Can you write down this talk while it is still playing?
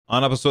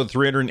On episode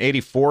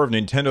 384 of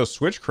Nintendo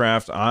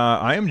Switchcraft,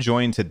 I am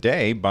joined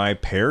today by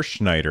Per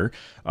Schneider.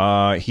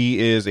 He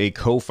is a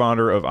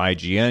co-founder of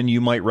IGN.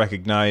 You might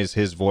recognize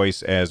his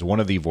voice as one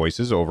of the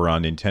voices over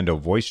on Nintendo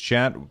Voice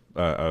Chat,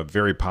 a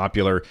very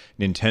popular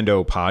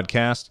Nintendo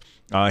podcast.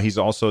 He's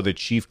also the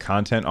chief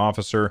content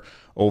officer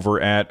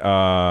over at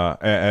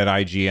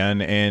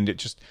IGN,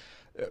 and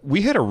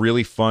we had a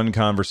really fun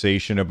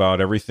conversation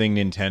about everything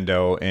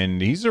Nintendo,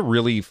 and he's a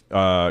really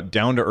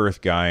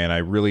down-to-earth guy, and I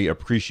really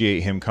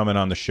appreciate him coming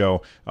on the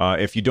show.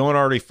 If you don't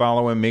already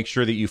follow him, make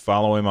sure that you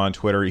follow him on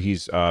Twitter.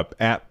 He's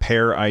at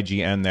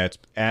PearIGN. That's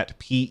at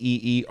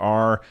PEERIGN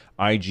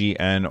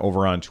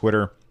over on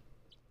Twitter.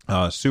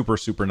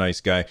 Super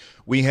nice guy.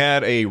 We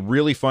had a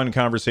really fun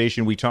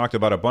conversation. We talked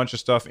about a bunch of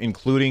stuff,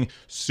 including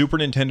Super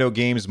Nintendo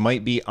games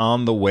might be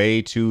on the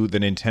way to the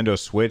Nintendo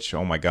Switch.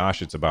 Oh my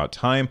gosh, it's about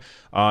time.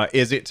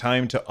 Is it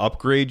time to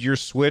upgrade your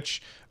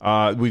Switch?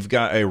 We've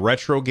got a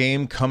retro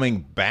game coming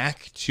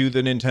back to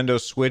the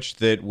Nintendo Switch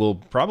that will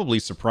probably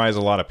surprise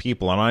a lot of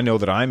people, and I know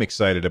that I'm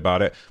excited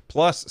about it.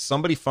 Plus,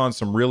 somebody found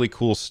some really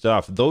cool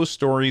stuff. Those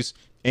stories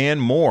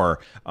and more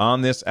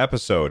on this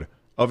episode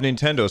of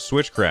Nintendo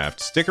Switchcraft.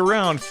 Stick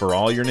around for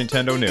all your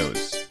Nintendo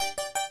news.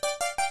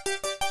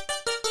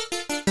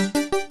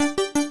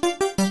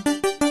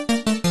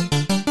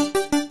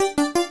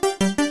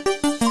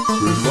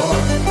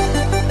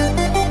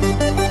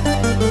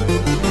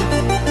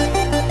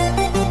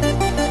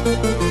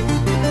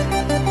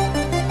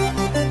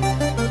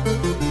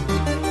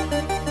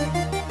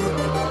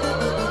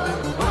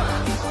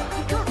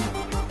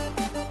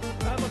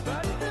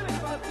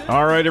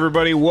 All right,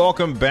 everybody,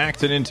 welcome back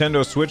to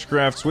Nintendo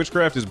Switchcraft.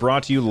 Switchcraft is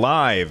brought to you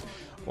live.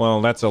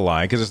 Well, that's a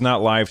lie, because it's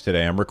not live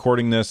today. I'm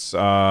recording this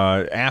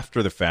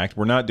after the fact.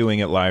 We're not doing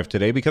it live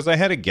today because I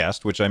had a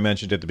guest, which I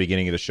mentioned at the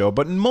beginning of the show.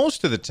 But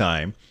most of the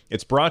time,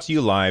 it's brought to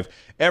you live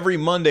every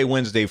Monday,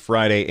 Wednesday,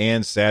 Friday,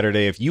 and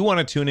Saturday. If you want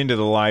to tune into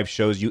the live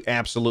shows, you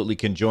absolutely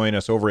can join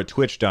us over at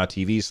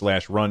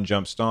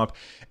twitch.tv/runjumpstomp.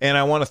 And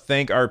I want to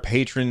thank our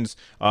patrons.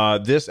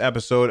 This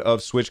episode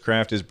of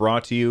Switchcraft is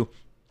brought to you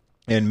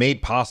and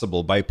made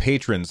possible by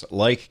patrons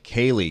like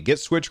Kaylee. Get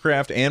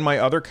Switchcraft and my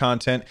other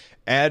content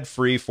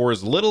ad-free for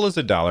as little as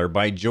 $1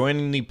 by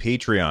joining the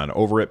Patreon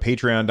over at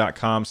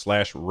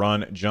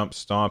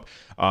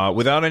patreon.com/runjumpstomp.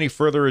 Without any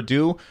further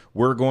ado,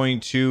 we're going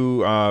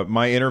to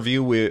my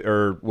interview with,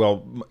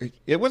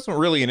 it wasn't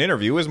really an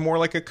interview, it was more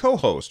like a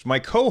co-host. My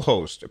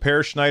co-host,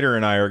 Per Schneider,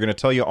 and I are going to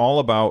tell you all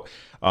about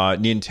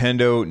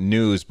Nintendo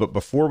news. But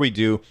before we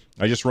do,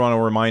 I just want to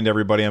remind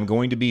everybody I'm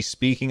going to be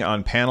speaking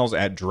on panels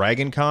at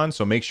DragonCon,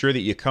 so make sure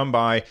that you come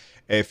by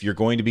if you're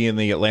going to be in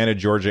the Atlanta,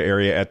 Georgia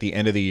area at the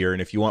end of the year.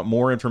 And if you want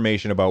more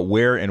information about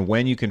where and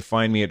when you can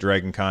find me at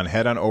DragonCon,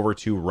 head on over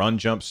to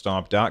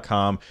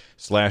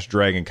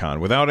runjumpstomp.com/DragonCon.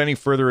 Without any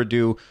further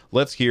ado,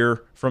 let's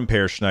hear from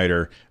Per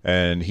Schneider,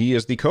 and he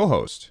is the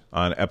co-host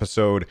on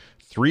episode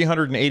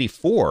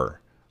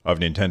 384 of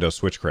Nintendo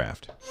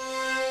Switchcraft.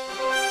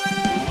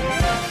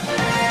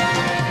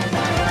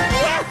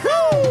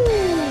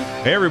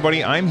 Hey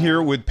everybody, I'm here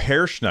with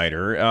Per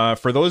Schneider.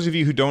 For those of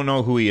you who don't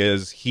know who he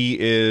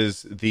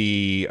is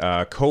the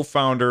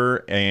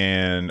co-founder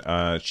and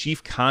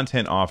chief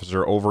content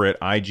officer over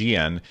at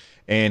IGN,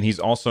 and he's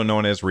also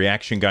known as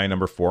Reaction Guy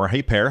number 4.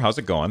 Hey Per, how's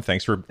it going?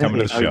 Thanks for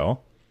coming to the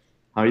show.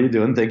 How are you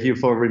doing? Thank you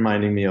for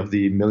reminding me of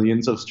the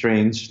millions of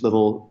strange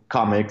little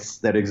comics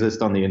that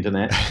exist on the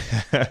internet.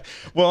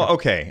 Well,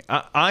 okay.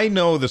 I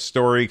know the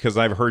story because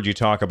I've heard you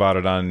talk about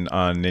it on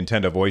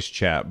Nintendo Voice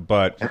Chat,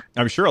 but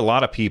I'm sure a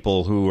lot of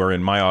people who are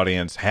in my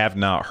audience have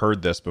not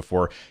heard this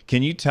before.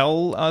 Can you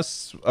tell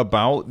us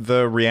about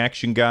the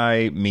Reaction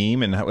Guy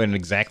meme and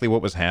exactly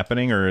what was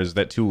happening, or is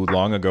that too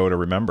long ago to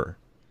remember?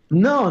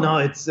 No,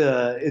 it's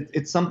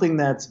something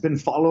that's been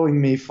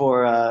following me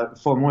for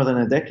more than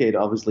a decade.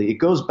 Obviously, it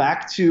goes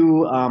back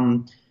to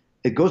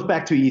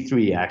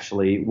E3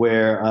 actually,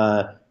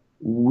 where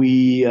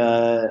we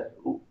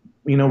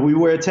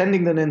were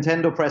attending the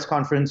Nintendo press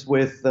conference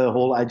with the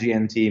whole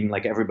IGN team,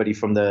 like everybody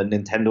from the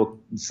Nintendo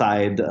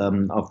side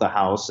of the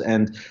house,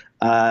 and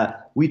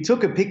we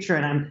took a picture,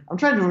 and I'm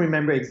trying to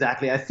remember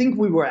exactly. I think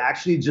we were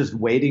actually just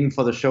waiting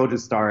for the show to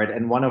start,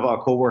 and one of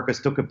our coworkers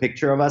took a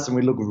picture of us, and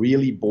we looked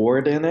really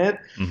bored in it.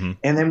 Mm-hmm.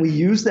 And then we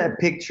used that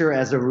picture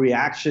as a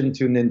reaction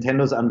to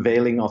Nintendo's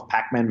unveiling of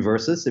Pac-Man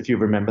Versus, if you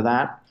remember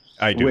that.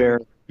 I do.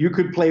 Where you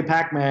could play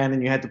Pac-Man,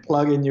 and you had to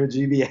plug in your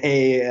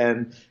GBA,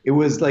 and it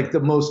was like the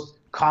most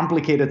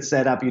complicated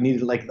setup. You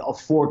needed like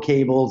 4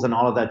 cables and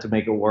all of that to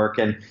make it work.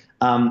 And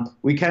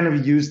we kind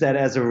of used that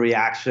as a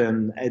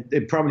reaction.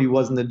 It probably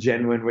wasn't a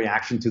genuine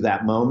reaction to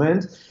that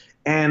moment.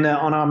 And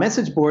on our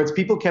message boards,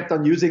 people kept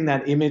on using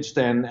that image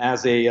then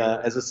as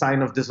a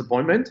sign of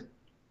disappointment.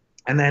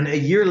 And then a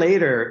year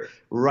later,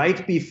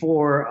 right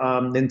before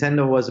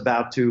Nintendo was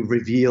about to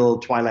reveal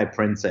Twilight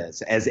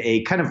Princess as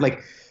a kind of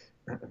like,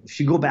 if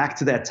you go back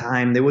to that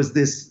time, there was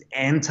this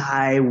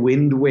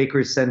anti-Wind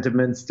Waker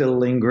sentiment still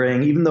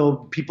lingering. Even though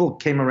people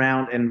came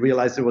around and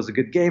realized it was a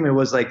good game, it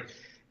was like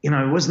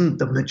it wasn't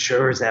the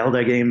mature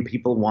Zelda game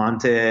people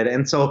wanted.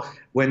 And so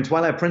when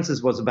Twilight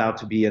Princess was about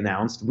to be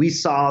announced, we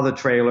saw the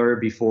trailer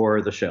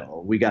before the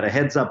show. We got a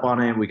heads up on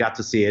it. We got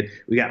to see it.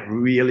 We got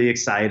really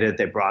excited.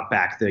 They brought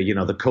back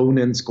the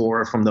Conan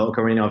score from the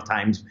Ocarina of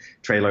Time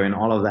trailer and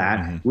all of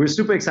that. We were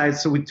super excited.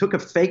 So we took a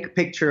fake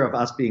picture of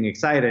us being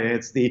excited.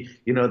 It's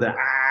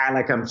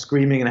like I'm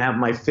screaming and have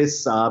my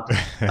fists up.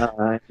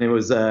 And it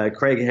was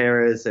Craig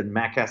Harris and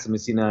Matt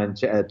Casamassina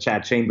and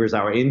Chad Chambers,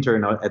 our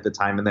intern at the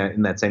time,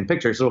 in that same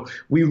picture. So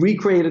we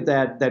recreated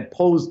that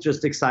pose,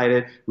 just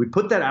excited. We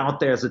put that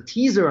out there as a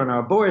teaser on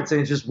our boards,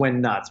 and it just went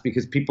nuts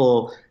because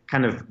people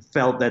kind of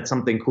felt that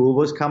something cool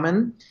was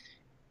coming.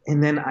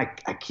 And then I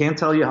can't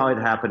tell you how it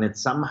happened. It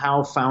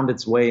somehow found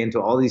its way into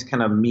all these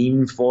kind of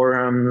meme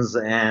forums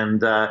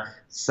and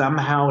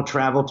somehow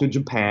traveled to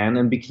Japan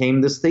and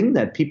became this thing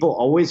that people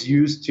always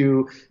use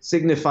to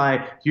signify,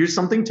 here's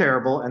something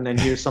terrible and then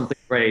here's something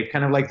great,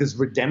 kind of like this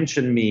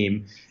redemption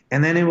meme.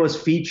 And then it was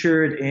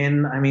featured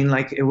in,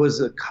 it was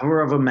a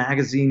cover of a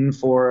magazine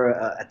for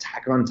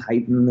Attack on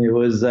Titan. It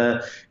was,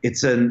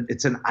 it's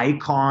an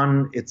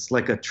icon. It's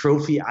like a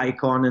trophy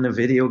icon in a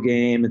video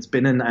game. It's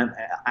been in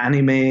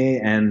anime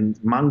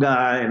and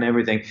manga and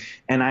everything.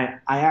 And I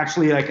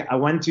actually, I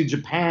went to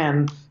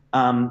Japan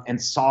and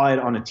saw it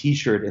on a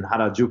T-shirt in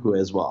Harajuku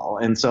as well.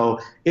 And so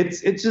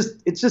it's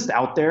just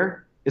out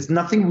there. It's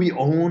nothing we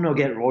own or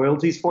get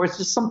royalties for. It's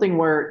just something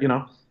where,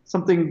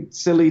 something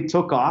silly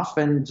took off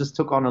and just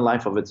took on a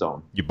life of its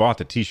own. You bought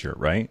the T-shirt,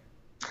 right?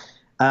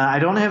 I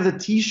don't have the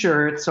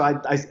T-shirt, so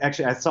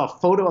I saw a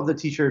photo of the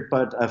T-shirt,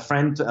 but a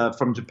friend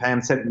from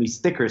Japan sent me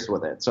stickers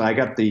with it. So I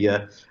got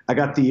the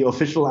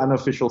official,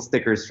 unofficial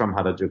stickers from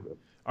Harajuku.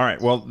 All right.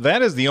 Well,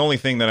 that is the only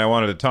thing that I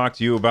wanted to talk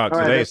to you about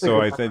today. Right,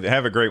 so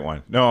have a great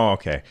one. No,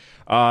 okay.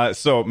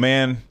 So,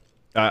 man,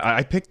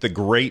 I picked the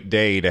great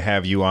day to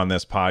have you on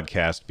this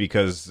podcast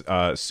because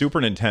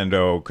Super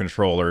Nintendo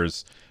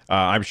controllers.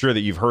 I'm sure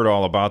that you've heard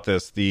all about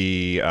this.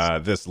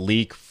 This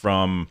leak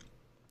from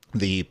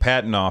the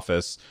patent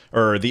office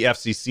or the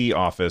FCC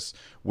office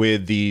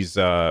with these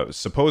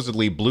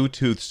supposedly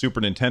Bluetooth Super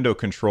Nintendo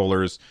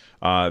controllers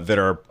that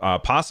are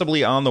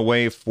possibly on the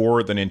way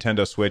for the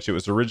Nintendo Switch. It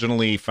was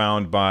originally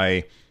found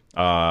by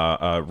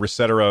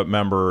Resetera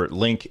member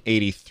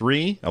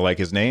Link83. I like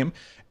his name.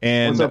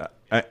 And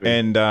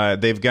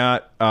they've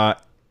got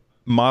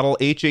model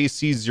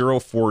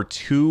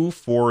HAC042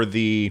 for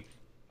the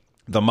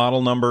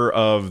model number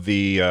of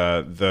the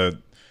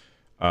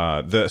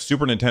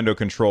Super Nintendo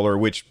controller,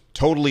 which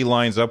totally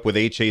lines up with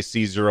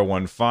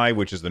HAC015,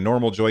 which is the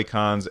normal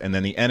Joy-Cons, and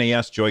then the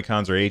NES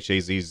Joy-Cons are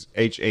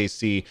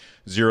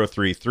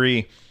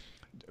HAC033.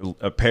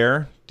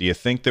 Peer, do you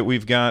think that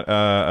we've got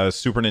a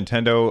Super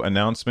Nintendo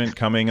announcement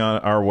coming on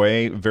our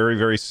way very,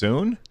 very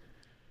soon?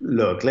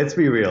 Look, let's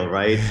be real,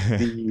 right?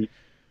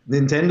 The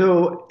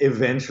Nintendo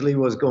eventually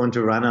was going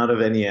to run out of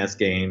NES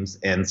games,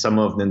 and some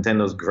of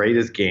Nintendo's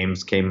greatest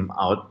games came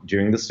out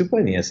during the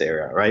Super NES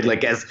era, right?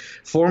 Like, as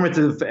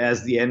formative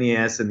as the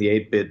NES and the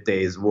 8-bit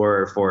days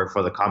were for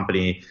the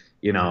company,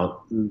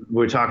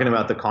 we're talking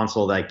about the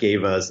console that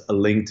gave us A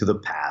Link to the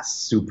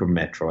Past, Super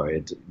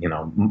Metroid,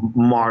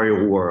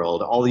 Mario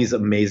World, all these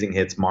amazing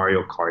hits,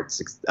 Mario Kart,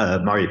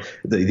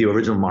 the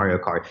original Mario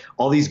Kart,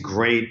 all these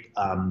great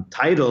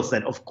titles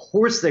that, of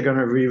course, they're going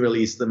to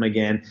re-release them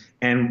again.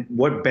 And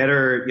what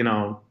better,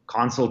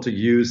 console to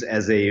use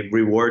as a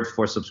reward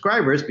for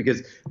subscribers,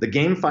 because the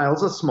game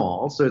files are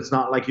small, so it's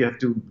not like you have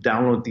to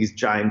download these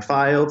giant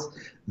files.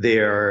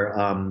 They're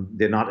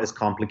not as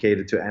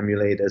complicated to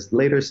emulate as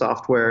later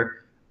software.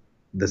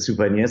 The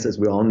Super NES, as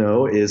we all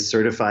know, is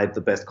certified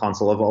the best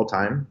console of all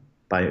time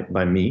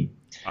by me.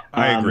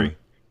 I agree.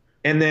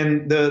 And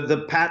then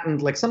the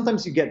patent, like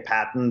sometimes you get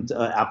patent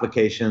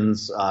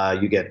applications,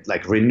 you get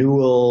like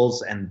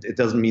renewals, and it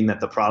doesn't mean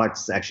that the product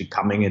is actually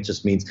coming. It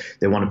just means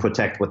they want to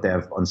protect what they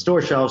have on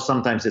store shelves.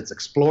 Sometimes it's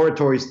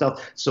exploratory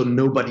stuff, so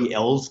nobody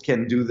else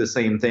can do the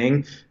same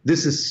thing.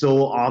 This is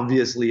so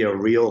obviously a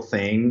real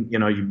thing. You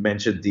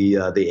mentioned the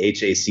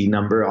HAC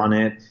number on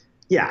it.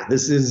 Yeah,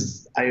 this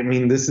is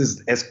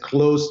as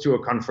close to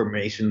a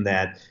confirmation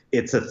that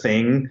it's a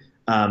thing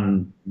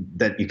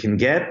that you can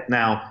get.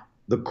 Now,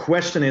 the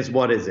question is,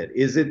 what is it?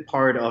 Is it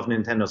part of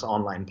Nintendo's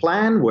online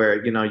plan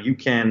where, you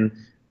can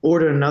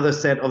order another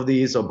set of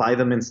these or buy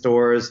them in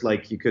stores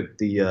like you could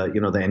the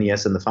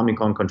NES and the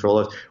Famicom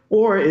controllers?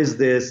 Or is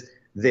this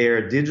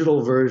their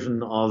digital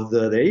version of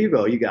there you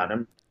go, you got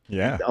them.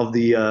 Yeah. Of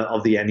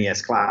the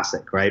NES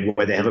Classic, right?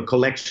 Where they have a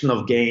collection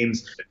of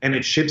games and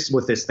it ships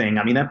with this thing.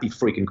 That'd be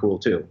freaking cool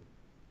too.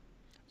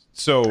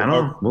 So I don't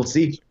know. We'll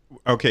see.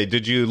 Okay.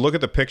 Did you look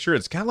at the picture?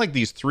 It's got like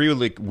these three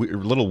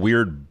little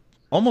weird,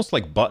 almost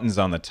like buttons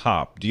on the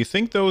top. Do you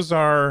think those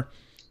are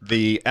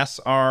the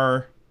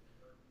SR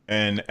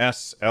and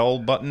SL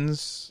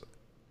buttons?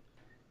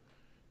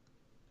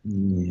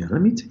 Yeah,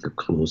 let me take a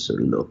closer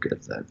look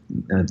at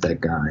that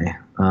guy.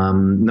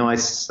 No, I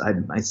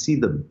see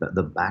the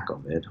back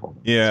of it. Hold on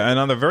one Yeah, and second.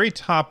 on the very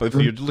top, if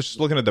you're just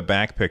looking at the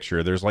back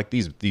picture, there's like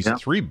these Yeah.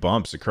 three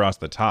bumps across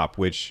the top,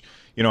 which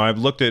I've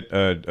looked at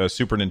a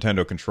Super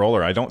Nintendo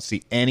controller. I don't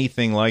see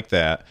anything like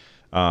that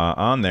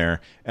on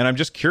there, and I'm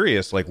just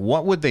curious, like,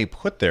 what would they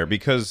put there?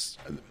 Because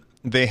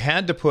they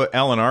had to put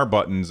L and R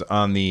buttons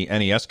on the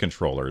NES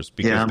controllers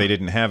because Yeah. they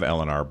didn't have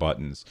L and R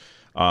buttons.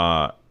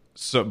 Uh,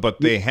 but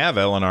they have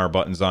L and R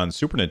buttons on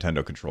Super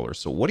Nintendo controllers.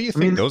 So what do you I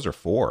think mean, those are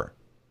for?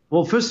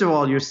 well, first of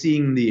all, you're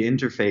seeing the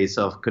interface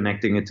of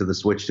connecting it to the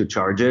Switch to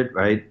charge it,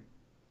 right?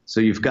 So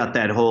you've got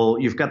that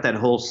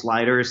whole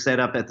slider set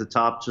up at the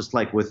top, just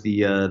like with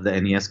the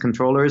NES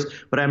controllers.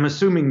 But I'm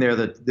assuming they're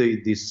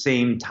the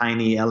same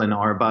tiny L and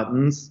R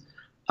buttons.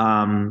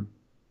 Um,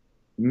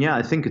 yeah,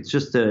 I think it's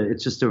just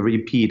a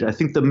repeat. I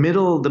think the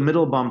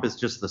middle bump is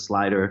just the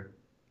slider.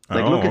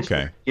 Like look Oh, at your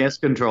okay. NES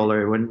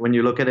controller when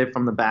you look at it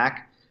from the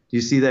back. Do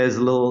you see there's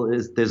a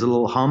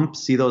little hump?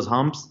 See those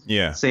humps?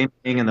 Yeah. Same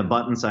thing, and the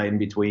buttons are in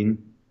between.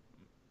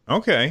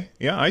 Okay.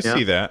 Yeah, I Yeah.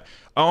 see that.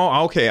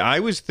 Oh, okay. I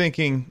was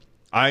thinking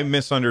I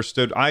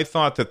misunderstood. I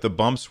thought that the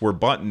bumps were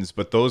buttons,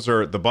 but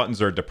the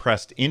buttons are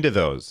depressed into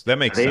those. That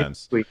makes They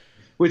sense.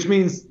 which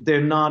means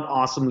they're not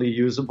awesomely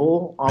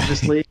usable,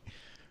 obviously.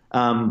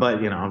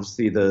 But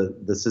obviously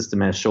the system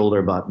has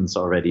shoulder buttons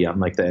already,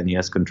 unlike the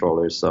NES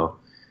controllers, so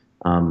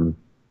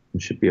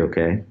it should be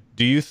okay.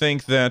 Do you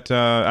think that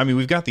I mean,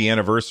 we've got the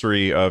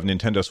anniversary of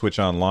Nintendo Switch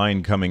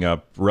Online coming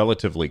up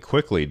relatively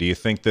quickly. Do you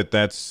think that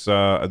that's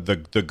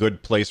the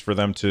good place for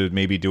them to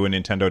maybe do a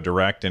Nintendo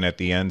Direct and at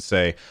the end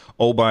say,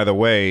 "Oh, by the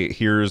way,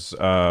 here's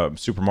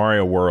Super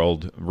Mario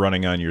World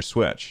running on your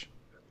Switch"?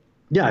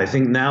 Yeah, I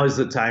think now is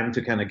the time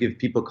to kind of give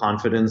people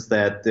confidence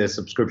that their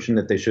subscription,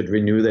 that they should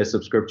renew their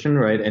subscription,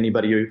 right?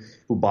 Anybody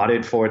who bought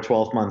it for a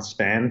 12-month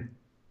span,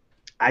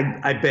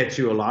 I bet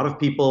you a lot of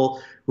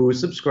people who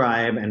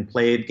subscribe and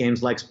played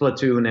games like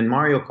Splatoon and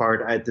Mario Kart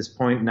are at this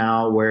point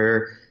now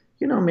where,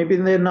 maybe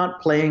they're not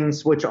playing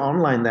Switch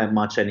Online that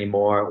much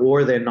anymore,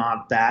 or they're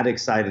not that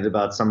excited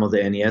about some of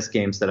the NES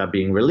games that are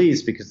being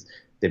released because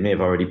they may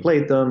have already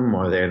played them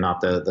or they're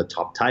not the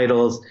top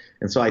titles.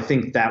 And so I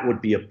think that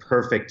would be a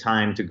perfect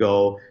time to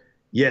go,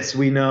 yes,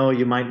 we know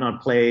you might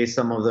not play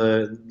some of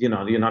you're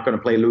not going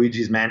to play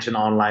Luigi's Mansion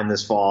Online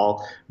this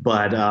fall,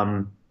 but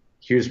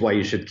here's why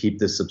you should keep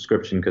this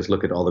subscription because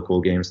look at all the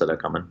cool games that are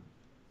coming.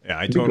 Yeah,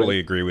 I It'd be great. totally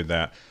agree with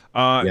that.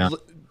 Yeah.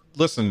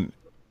 Listen,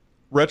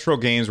 retro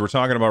games. We're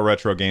talking about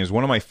retro games.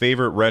 One of my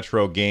favorite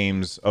retro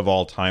games of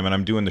all time, and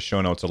I'm doing the show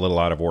notes a little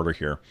out of order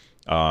here.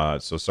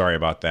 So sorry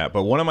about that.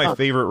 But one of my Oh,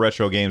 favorite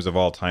retro games of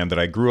all time that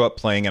I grew up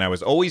playing and I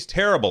was always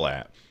terrible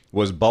at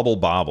was Bubble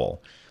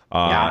Bobble.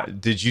 yeah.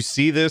 Did you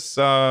see this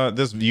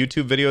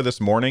YouTube video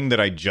this morning that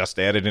I just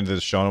added into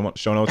the show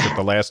notes at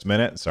the last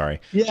minute? Sorry.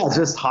 Yeah,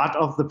 just hot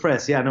off the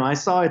press. Yeah, no, I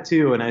saw it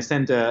too, and I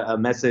sent a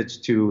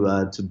message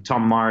to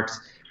Tom Marks.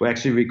 We're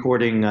actually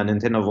recording a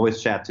Nintendo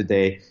voice chat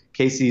today.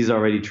 Casey's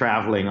already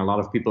traveling. A lot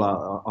of people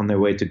are on their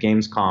way to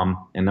Gamescom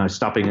and are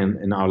stopping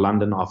in our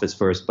London office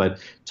first. But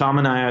Tom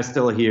and I are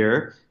still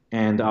here,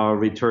 and our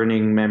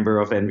returning member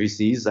of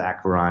NVC,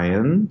 Zach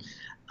Ryan.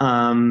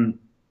 And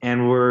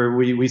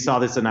we saw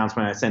this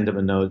announcement. I sent him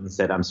a note and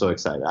said, I'm so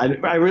excited.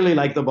 I really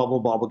like the Bubble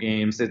Bobble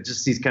games. It's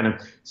just these kind of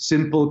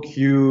simple,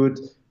 cute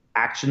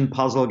action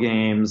puzzle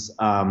games.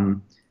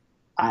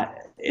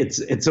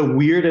 It's a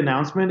weird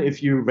announcement.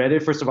 If you read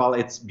it, first of all,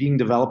 it's being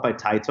developed by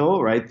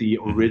Taito, right? The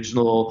Mhm.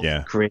 original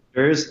Yeah.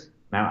 creators.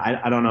 Now,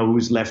 I don't know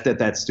who's left at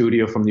that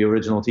studio from the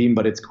original team,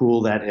 but it's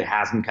cool that it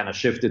hasn't kind of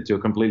shifted to a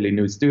completely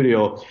new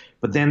studio.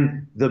 But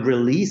then the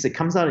release, it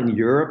comes out in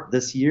Europe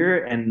this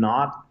year and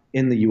not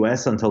in the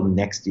US until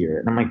next year.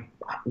 And I'm like,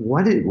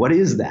 what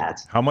is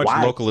that? How much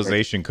Why?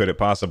 localization could it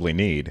possibly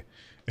need?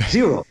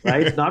 Zero,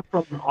 right? Not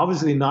from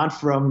obviously not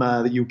from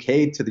the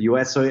UK to the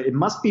US. So it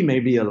must be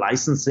maybe a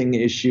licensing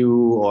issue,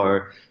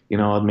 or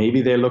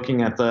maybe they're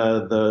looking at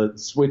the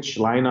Switch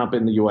lineup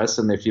in the US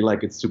and they feel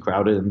like it's too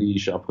crowded in the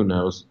eShop. Who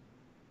knows?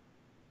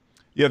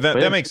 Yeah, that But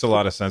that yeah, makes a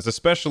lot of sense.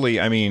 Especially,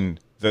 I mean,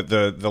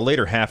 the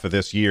later half of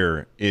this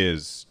year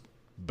is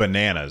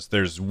bananas.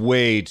 There's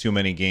way too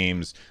many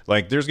games.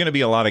 Like, there's going to be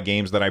a lot of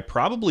games that I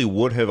probably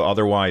would have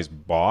otherwise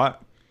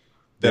bought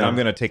that I'm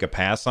yeah. going to take a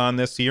pass on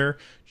this year,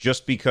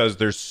 just because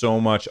there's so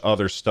much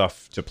other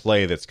stuff to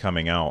play that's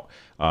coming out,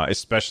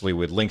 especially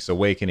with Link's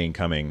Awakening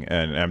coming,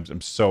 and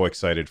I'm so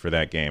excited for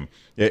that game.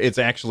 It's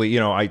actually,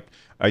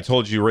 I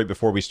told you right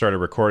before we started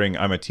recording,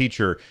 I'm a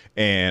teacher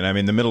and I'm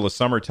in the middle of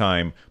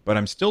summertime, but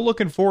I'm still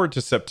looking forward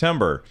to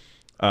September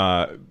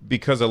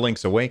because of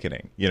Link's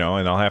Awakening, and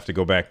I'll have to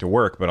go back to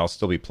work, but I'll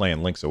still be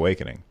playing Link's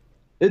Awakening.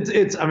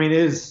 It's I mean, it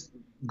is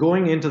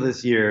going into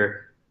this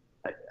year.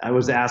 I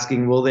was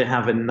asking, will they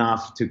have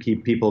enough to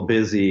keep people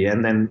busy?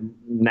 And then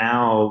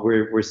now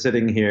we're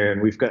sitting here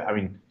and we've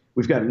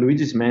got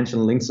Luigi's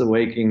Mansion, Link's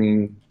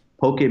Awakening,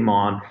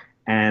 Pokemon,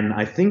 and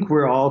I think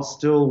we're all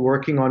still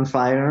working on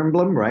Fire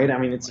Emblem, right? I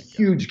mean, it's a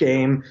huge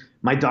game.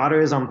 My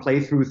daughter is on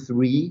playthrough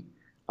 3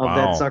 of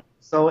that Wow. sucker.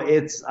 So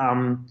it's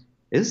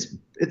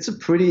it's a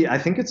pretty I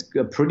think it's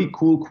a pretty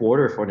cool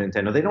quarter for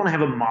Nintendo. They don't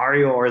have a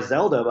Mario or a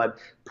Zelda, but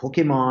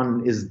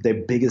Pokemon is their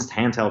biggest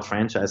handheld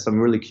franchise. So I'm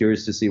really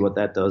curious to see what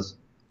that does.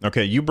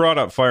 Okay, you brought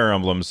up Fire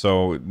Emblem,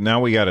 so now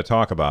we got to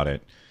talk about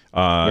it.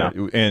 Yeah.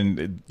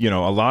 And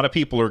a lot of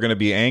people are going to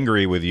be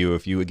angry with you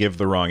if you give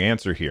the wrong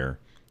answer here.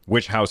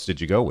 Which house did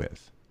you go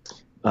with?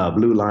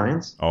 Blue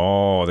Lions.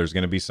 Oh, there's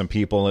going to be some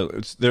people.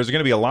 There's going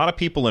to be a lot of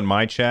people in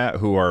my chat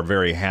who are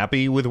very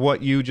happy with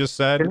what you just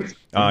said.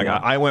 Yeah.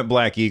 I went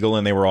Black Eagle,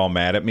 and they were all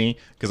mad at me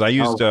because I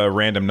used a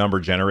random number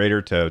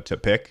generator to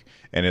pick,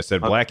 and it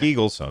said Black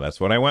Eagle, so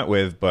that's what I went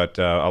with. But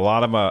a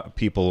lot of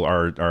people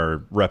are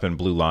repping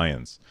Blue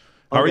Lions.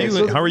 How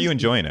are you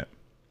enjoying it?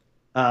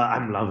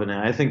 I'm loving it.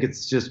 I think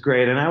it's just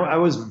great, and I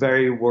was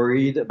very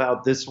worried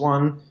about this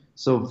one.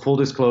 So full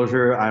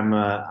disclosure, I'm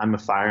a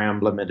Fire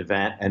Emblem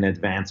and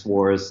Advance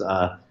Wars,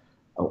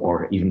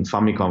 or even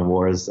Famicom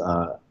Wars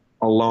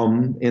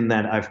alum. In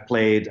that I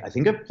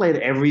think I've played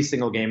every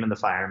single game in the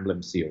Fire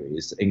Emblem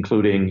series,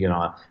 including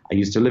I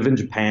used to live in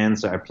Japan,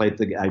 so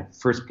I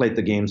first played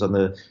the games on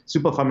the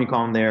Super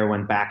Famicom there,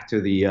 went back to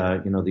the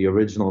the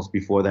originals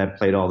before that,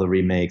 played all the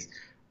remakes.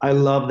 I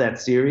love that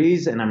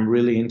series, and I'm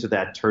really into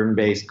that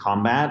turn-based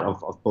combat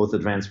of both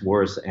Advance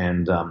Wars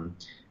and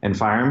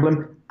Fire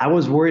Emblem. I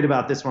was worried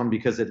about this one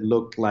because it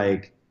looked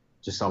like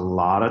just a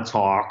lot of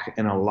talk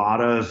and a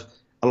lot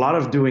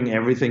of doing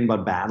everything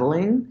but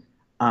battling.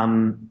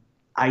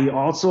 I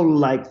also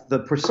like the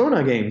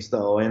Persona games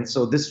though, and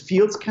so this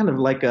feels kind of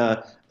like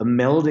a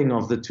melding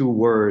of the two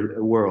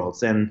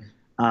worlds. And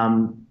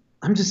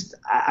I'm just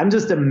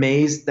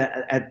amazed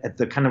at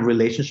the kind of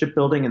relationship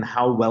building and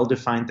how well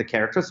defined the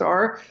characters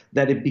are,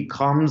 that it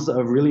becomes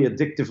a really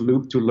addictive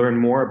loop to learn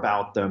more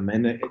about them.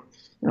 And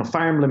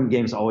Fire Emblem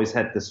games always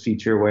had this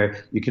feature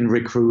where you can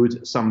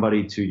recruit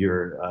somebody to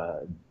your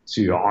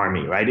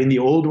army, right? In the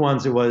old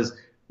ones, it was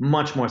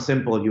much more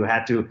simple. You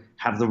had to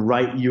have the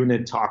right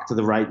unit talk to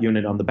the right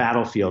unit on the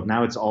battlefield.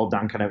 Now it's all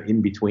done kind of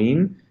in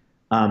between.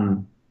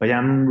 But yeah,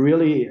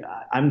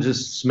 I'm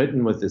just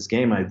smitten with this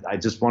game. I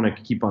just want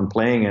to keep on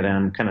playing it, and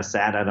I'm kind of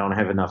sad I don't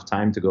have enough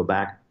time to go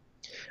back.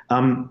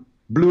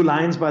 Blue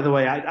Lions, by the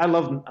way, I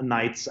love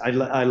knights. I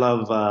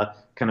love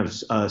kind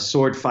of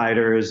sword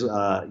fighters,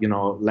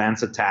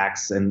 lance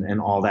attacks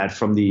and all that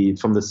from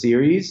the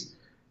series.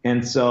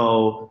 And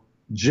so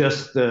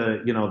just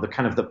the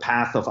kind of the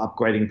path of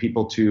upgrading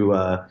people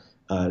to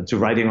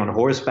riding on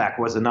horseback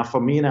was enough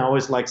for me. And I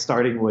always like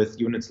starting with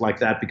units like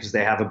that because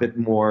they have a bit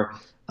more.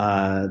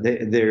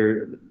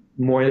 They're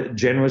more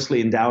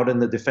generously endowed in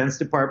the defense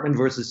department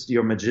versus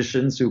your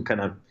magicians who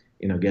kind of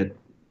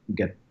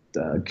get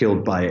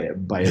killed by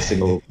a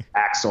single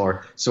axe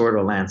or sword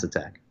or lance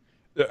attack.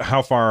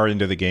 How far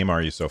into the game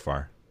are you so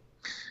far?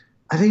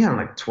 I think I'm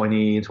like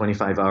 20,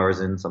 25 hours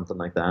in, something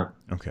like that.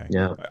 Okay.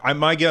 Yeah.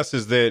 My guess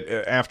is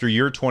that after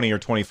your 20 or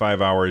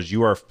 25 hours,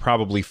 you are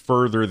probably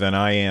further than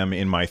I am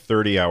in my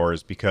 30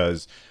 hours,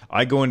 because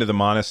I go into the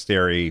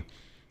monastery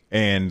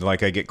and I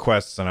get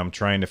quests and I'm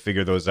trying to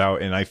figure those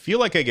out. And I feel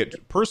like I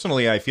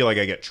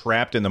get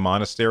trapped in the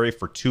monastery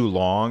for too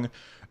long.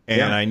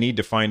 And I need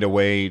to find a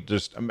way,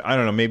 I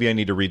don't know, maybe I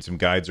need to read some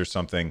guides or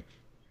something.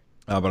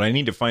 But I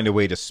need to find a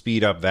way to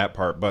speed up that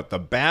part. But the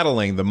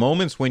battling, the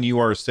moments when you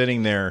are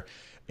sitting there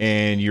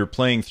and you're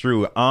playing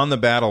through on the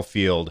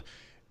battlefield,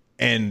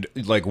 and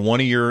one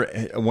of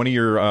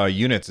your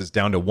units is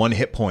down to one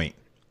hit point,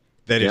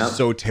 that is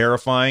so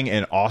terrifying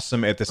and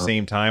awesome at the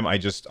same time. I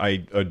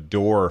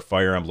adore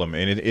Fire Emblem,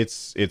 and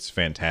it's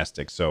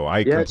fantastic. So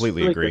I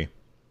completely agree.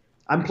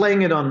 I'm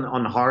playing it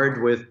on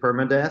hard with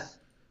permadeath.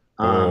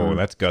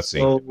 That's gutsy.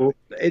 So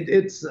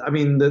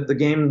the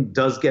game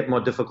does get more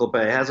difficult,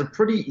 but it has a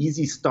pretty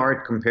easy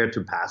start compared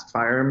to past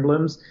Fire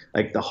Emblems.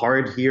 Like the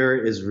hard here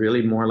is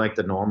really more like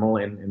the normal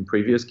in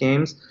previous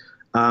games.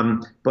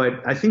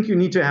 But I think you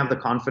need to have the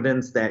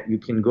confidence that you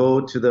can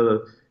go to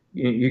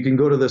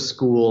the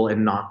school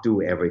and not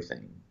do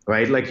everything,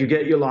 right? Like you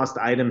get your lost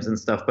items and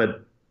stuff,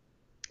 but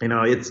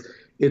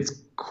it's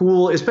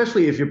cool,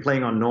 especially if you're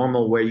playing on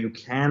normal, where you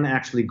can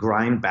actually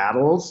grind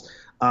battles.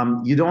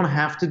 You don't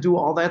have to do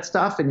all that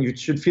stuff, and you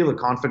should feel the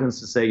confidence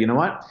to say, you know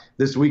what,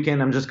 this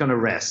weekend I'm just going to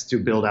rest to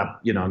build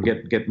up,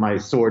 get my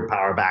sword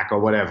power back or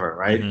whatever,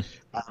 right?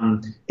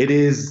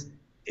 Mm-hmm.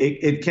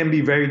 It can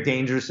be very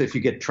dangerous if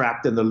you get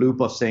trapped in the loop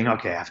of saying,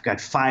 okay, I've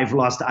got 5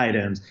 lost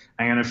items.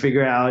 I'm going to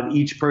figure out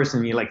each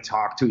person. You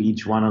talk to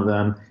each one of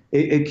them.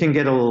 It can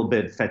get a little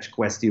bit fetch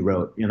questy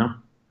road,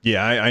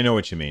 Yeah, I know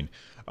what you mean.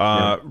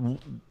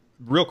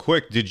 Real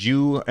quick, did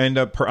you end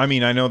up, I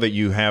know that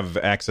you have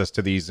access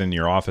to these in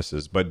your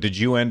offices, but did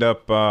you end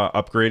up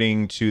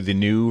upgrading to the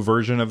new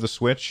version of the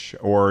Switch,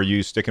 or are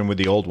you sticking with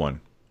the old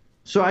one?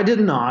 So I did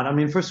not.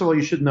 First of all,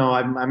 you should know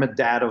I'm a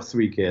dad of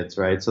 3 kids,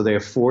 right? So there are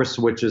 4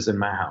 Switches in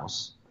my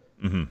house.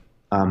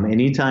 Mm-hmm.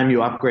 Anytime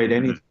you upgrade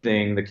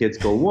anything, the kids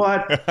go,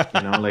 what?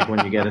 Like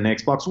when you get an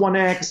Xbox One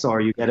X or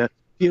you get a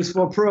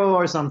PS4 Pro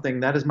or something.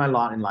 That is my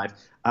lot in life.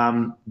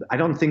 I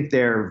don't think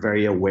they're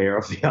very aware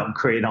of the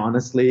upgrade,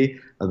 honestly.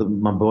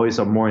 My boys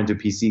are more into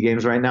PC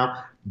games right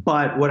now.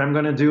 But what I'm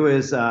going to do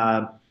is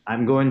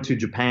I'm going to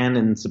Japan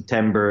in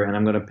September, and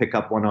I'm going to pick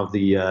up one of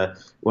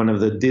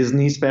the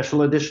Disney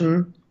Special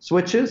Edition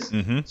Switches.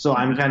 So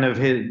I'm kind of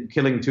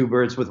killing two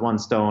birds with one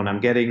stone. I'm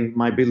getting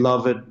my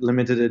beloved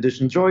limited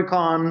edition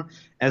Joy-Con,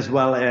 as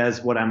well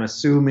as what I'm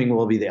assuming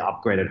will be the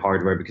upgraded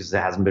hardware because it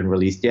hasn't been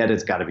released yet.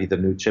 It's got to be the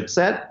new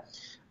chipset,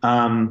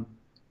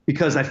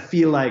 because I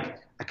feel like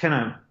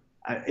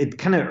it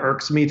kind of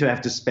irks me to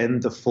have to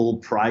spend the full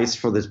price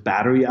for this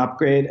battery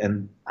upgrade,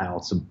 and I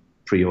also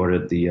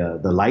pre-ordered the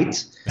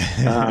light.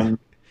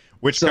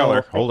 Which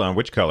color? Hold on,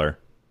 which color?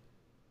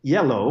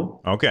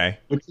 Yellow. Okay.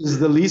 Which is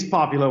the least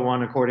popular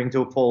one according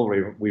to a poll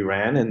we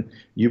ran, and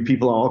you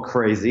people are all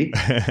crazy.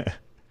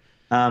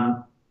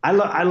 I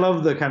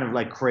love the kind of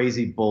like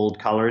crazy bold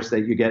colors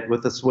that you get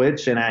with the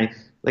Switch, and I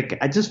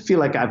just feel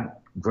like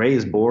gray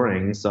is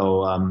boring,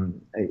 so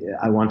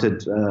I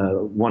wanted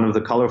one of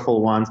the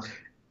colorful ones.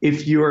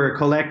 If you're a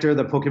collector,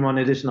 the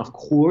Pokemon edition, of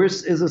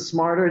course, is a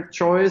smarter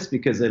choice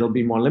because it'll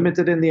be more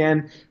limited in the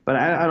end. But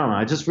I don't know.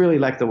 I just really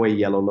like the way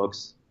yellow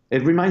looks.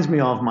 It reminds me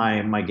of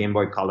my Game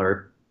Boy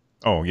Color.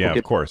 Oh yeah,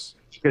 of course.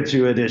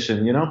 Pikachu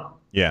edition, you know?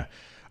 Yeah.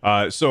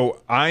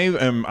 So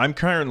I'm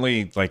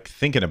currently like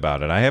thinking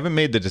about it. I haven't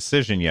made the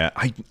decision yet.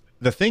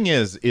 The thing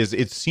is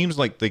it seems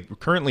like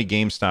currently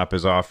GameStop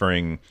is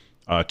offering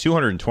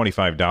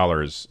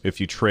 $225 if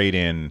you trade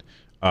in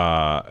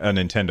a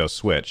Nintendo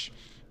Switch,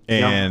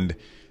 and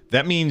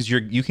that means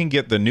you can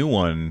get the new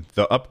one,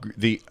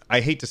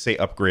 I hate to say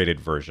upgraded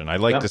version. I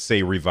like to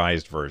say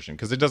revised version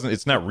because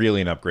it's not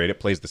really an upgrade. It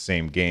plays the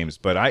same games,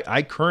 but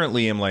I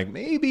currently am like,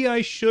 maybe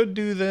I should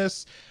do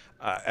this,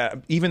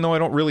 even though I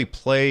don't really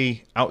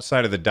play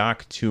outside of the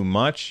dock too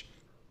much.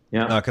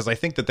 Yeah, because I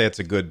think that's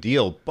a good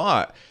deal.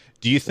 But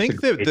do you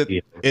think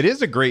that it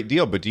is a great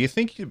deal? But do you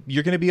think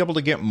you're going to be able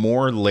to get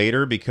more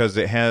later because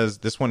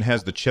this one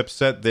has the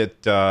chipset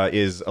that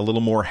is a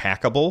little more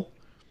hackable?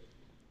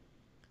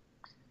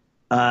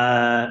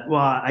 Well,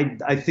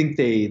 I think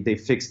they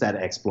fixed that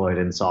exploit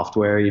in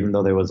software, even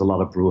though there was a lot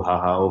of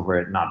brouhaha over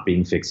it not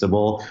being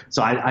fixable.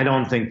 So I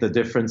don't think the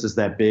difference is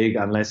that big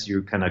unless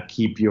you kind of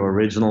keep your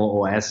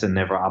original OS and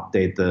never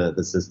update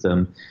the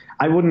system.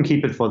 I wouldn't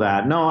keep it for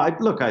that. No, I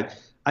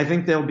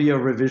think there'll be a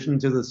revision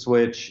to the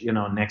Switch,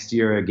 next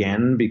year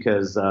again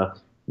because,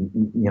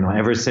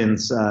 ever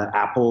since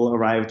Apple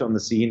arrived on the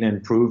scene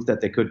and proved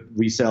that they could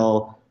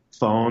resell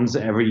phones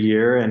every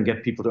year and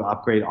get people to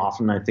upgrade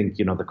often, I think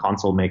the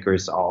console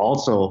makers are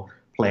also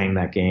playing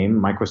that game.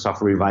 Microsoft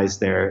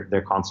revised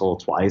their console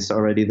twice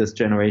already this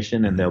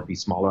generation, and there'll be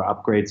smaller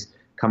upgrades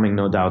coming,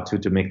 no doubt,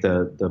 to make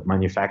the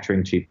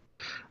manufacturing cheap.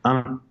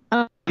 I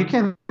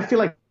feel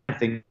like I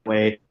think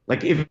way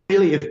like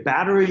if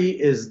battery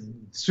is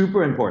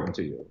super important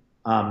to you,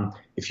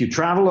 if you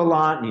travel a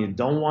lot and you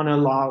don't want to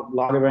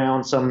log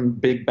around some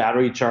big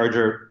battery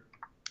charger,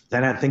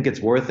 then I think it's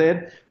worth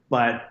it.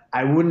 But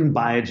I wouldn't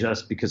buy it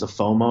just because of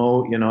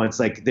FOMO. It's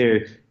like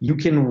you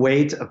can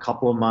wait a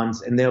couple of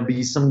months and there'll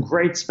be some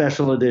great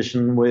special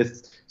edition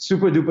with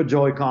super duper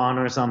Joy-Con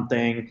or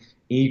something.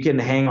 You can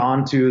hang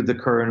on to the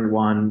current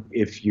one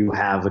if you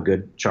have a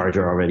good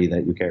charger already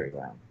that you carry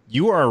around.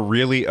 You are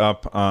really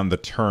up on the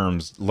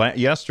terms.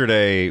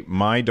 Yesterday,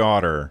 my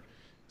daughter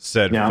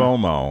said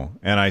FOMO,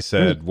 and I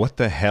said, what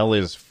the hell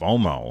is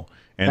FOMO?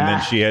 And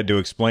then she had to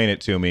explain it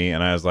to me,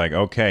 and I was like,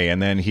 okay.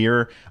 And then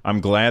here,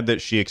 I'm glad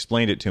that she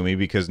explained it to me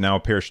because now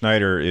Per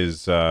Schneider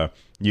is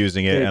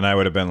using it, and I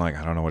would have been like,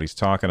 I don't know what he's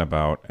talking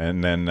about.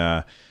 And then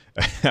I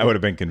would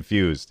have been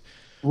confused.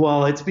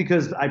 Well, it's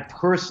because I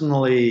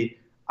personally,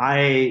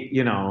 I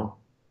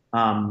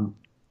kind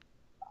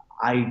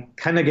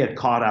of get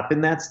caught up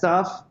in that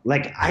stuff.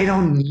 Like, I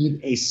don't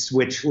need a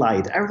Switch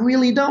Lite. I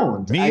really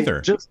don't. Me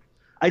either.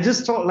 I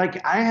just thought,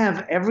 like, I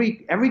have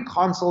every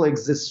console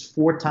exists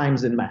 4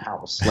 times in my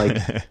house. Like,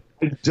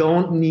 I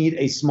don't need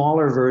a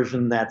smaller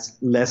version that's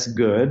less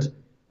good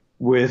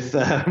with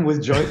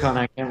Joy-Con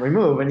I can't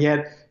remove. And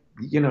yet,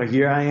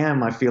 here I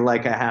am. I feel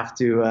like I have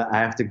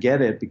to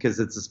get it because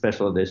it's a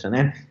special edition.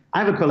 And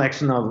I have a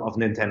collection of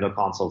Nintendo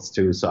consoles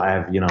too. So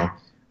I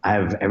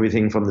have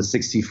everything from the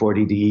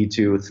 6040D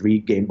to 3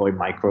 Game Boy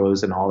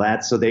Micros and all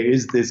that. So there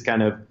is this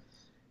kind of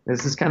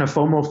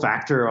FOMO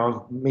factor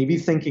of maybe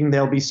thinking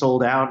they'll be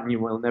sold out and you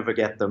will never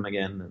get them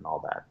again and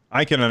all that.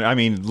 I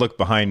mean, look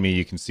behind me.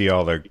 You can see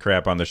all the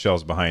crap on the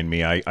shelves behind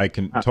me. I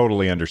can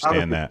totally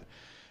understand that.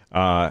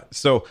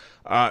 So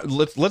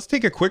let's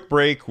take a quick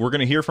break. We're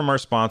going to hear from our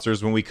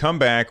sponsors. When we come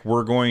back,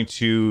 we're going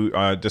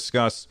to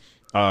discuss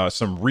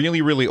some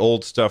really, really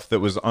old stuff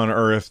that was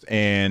unearthed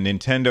and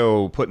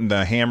Nintendo putting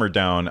the hammer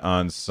down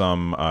on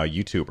some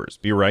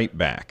YouTubers. Be right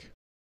back.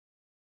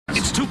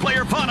 It's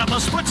two-player fun on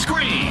the split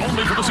screen,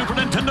 only for the Super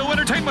Nintendo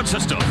Entertainment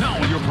System. Now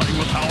you're playing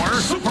with power,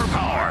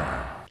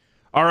 superpower.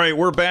 All right,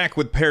 we're back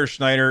with Per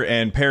Schneider.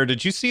 And Per,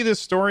 did you see this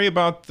story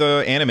about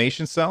the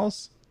animation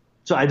cells?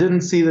 So I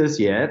didn't see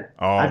this yet.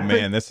 Oh,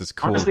 man, this is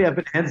cool. Honestly, I've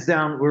been heads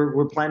down.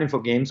 We're planning for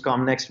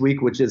Gamescom next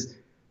week, which is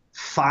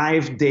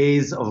 5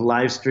 days of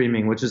live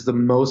streaming, which is the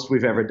most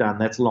we've ever done.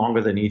 That's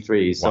longer than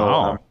E3.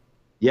 So,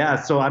 wow.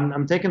 So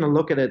I'm taking a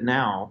look at it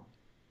now.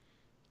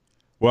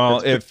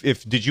 Well,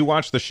 if did you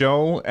watch the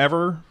show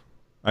ever?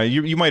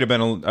 You might have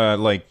been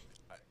like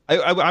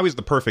I was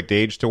the perfect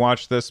age to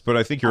watch this, but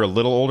I think you're a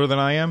little older than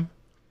I am.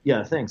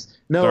 Yeah, thanks.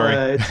 No,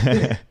 Sorry.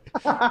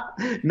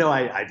 no,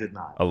 I did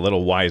not. A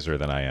little wiser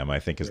than I am, I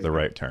think is the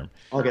right term.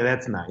 Okay,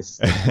 that's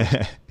nice.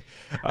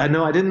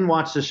 No, I didn't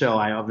watch the show.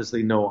 I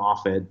obviously know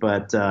of it,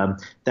 but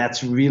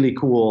that's really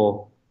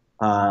cool.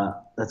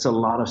 That's a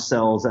lot of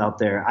cells out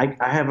there.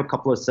 I have a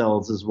couple of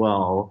cells as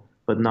well,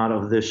 but not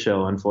of this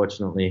show,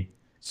 unfortunately.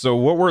 So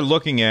what we're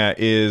looking at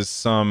is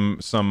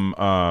some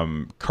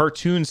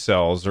cartoon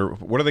cells, or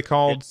what are they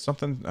called?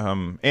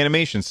 Something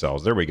animation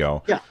cells. There we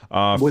go. Yeah.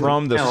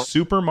 From the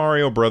Super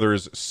Mario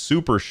Brothers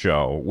Super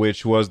Show,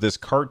 which was this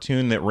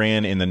cartoon that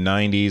ran in the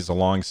 90s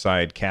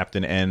alongside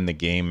Captain N, the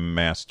Game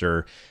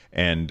Master,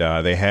 and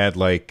they had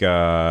like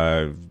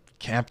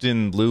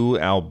Captain Lou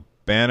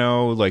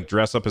Albano like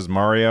dress up as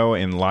Mario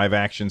in live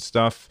action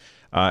stuff,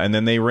 and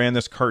then they ran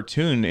this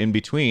cartoon in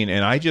between,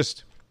 and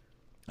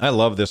I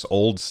love this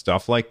old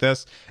stuff like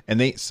this.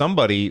 And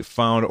somebody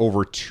found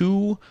over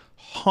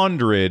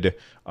 200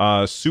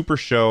 Super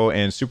Show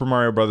and Super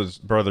Mario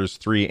Brothers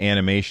 3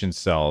 animation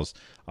cells.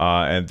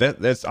 And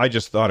that's I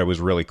just thought it was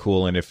really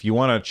cool. And if you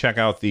want to check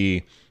out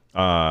the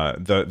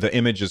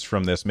images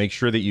from this, make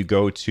sure that you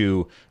go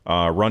to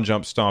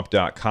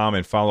runjumpstomp.com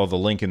and follow the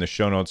link in the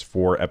show notes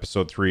for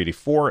episode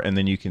 384. And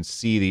then you can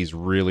see these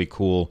really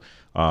cool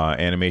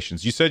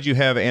animations. You said you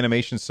have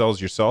animation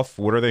cells yourself.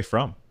 What are they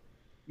from?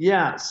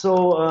 Yeah,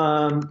 so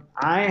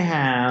I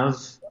have,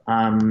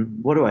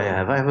 what do I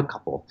have? I have a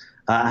couple.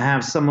 I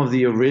have some of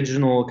the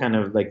original kind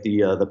of like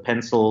the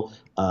pencil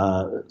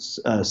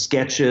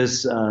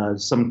sketches,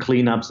 some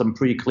cleanup, some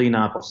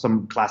pre-cleanup of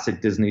some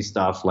classic Disney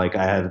stuff. Like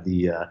I have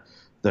the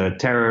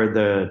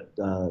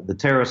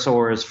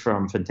pterosaurs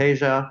from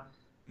Fantasia.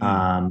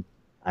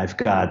 I've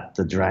got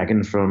the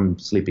dragon from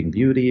Sleeping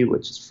Beauty,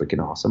 which is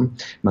freaking awesome.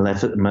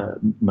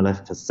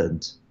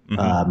 Maleficent.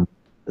 Mm-hmm.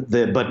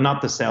 But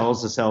not the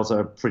cells. The cells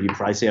are pretty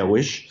pricey. I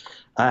wish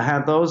I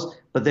had those.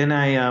 But then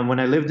when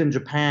I lived in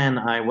Japan,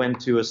 I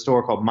went to a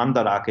store called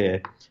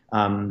Mandarake.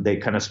 They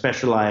kind of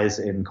specialize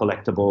in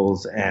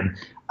collectibles, and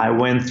I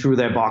went through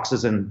their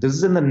boxes. And this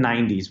is in the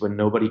 90s when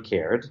nobody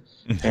cared,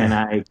 and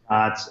I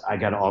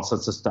got all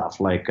sorts of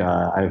stuff like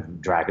I have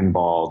Dragon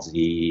Ball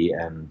Z,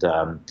 and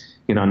now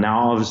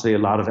obviously a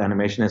lot of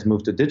animation has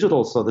moved to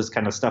digital, so this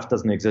kind of stuff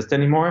doesn't exist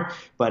anymore.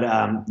 But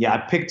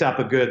I picked up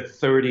a good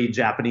 30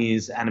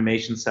 Japanese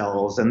animation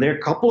cells, and there are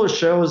a couple of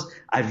shows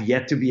I've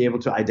yet to be able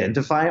to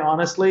identify,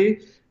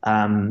 honestly,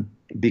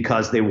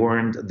 because they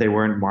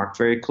weren't marked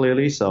very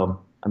clearly. So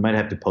I might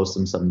have to post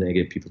them someday,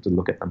 get people to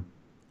look at them.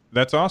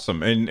 That's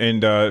awesome.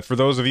 And for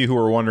those of you who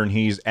are wondering,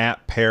 he's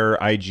at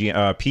PEREIGN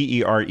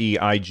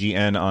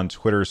on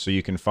Twitter, so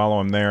you can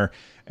follow him there.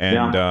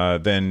 And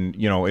then,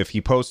 if he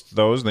posts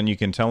those, then you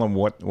can tell him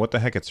what the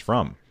heck it's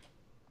from.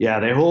 Yeah,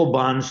 they whole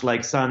bunch.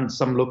 Like some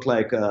look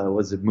like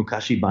was it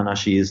Mukashi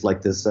Banashi is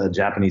like this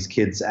Japanese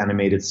kids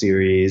animated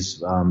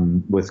series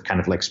with kind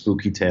of like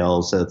spooky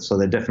tales. So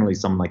there's definitely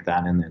some like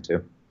that in there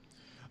too.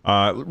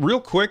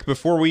 Real quick,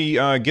 before we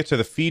get to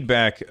the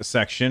feedback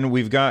section,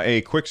 we've got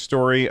a quick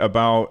story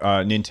about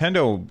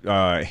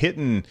Nintendo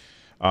hitting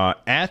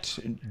at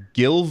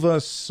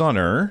Gilva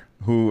Sunner,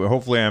 who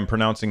hopefully I'm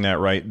pronouncing that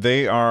right.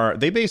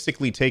 They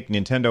basically take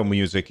Nintendo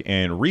music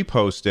and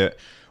repost it,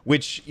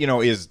 which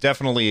is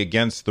definitely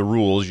against the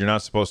rules. You're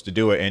not supposed to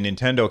do it. And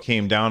Nintendo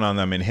came down on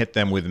them and hit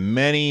them with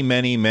many,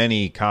 many,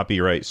 many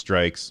copyright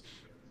strikes.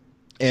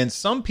 And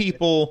some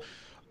people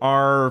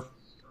are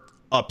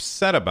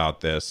upset about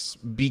this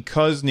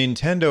because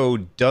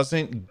Nintendo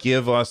doesn't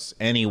give us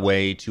any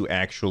way to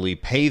actually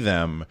pay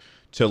them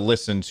to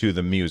listen to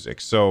the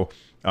music. So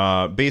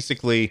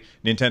basically,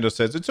 Nintendo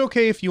says it's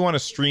okay if you want to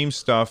stream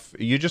stuff.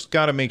 You just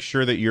got to make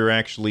sure that you're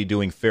actually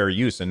doing fair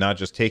use and not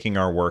just taking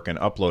our work and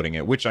uploading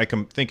it, which I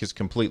think is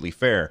completely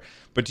fair.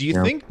 But do you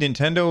think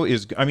Nintendo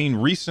is... I mean,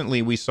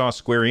 recently we saw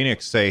Square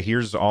Enix say,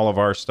 here's all of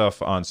our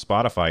stuff on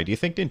Spotify. Do you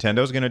think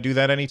Nintendo's going to do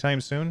that anytime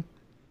soon?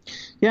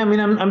 Yeah, I mean,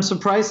 I'm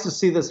surprised to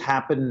see this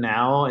happen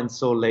now and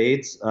so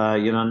late.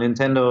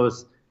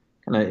 Nintendo's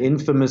kind of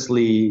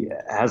infamously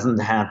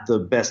hasn't had the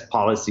best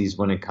policies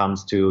when it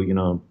comes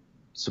to,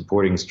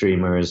 supporting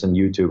streamers and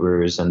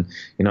YouTubers, and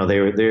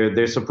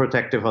they're so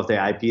protective of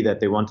their IP that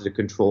they wanted to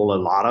control a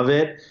lot of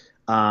it.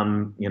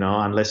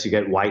 Unless you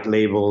get white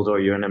labeled or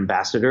you're an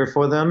ambassador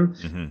for them.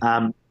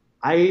 Mm-hmm.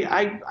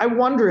 I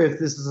wonder if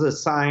this is a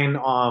sign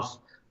of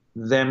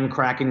them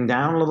cracking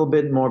down a little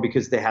bit more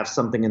because they have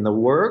something in the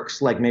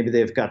works, like maybe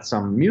they've got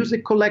some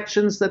music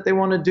collections that they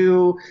want to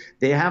do.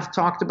 They have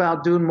talked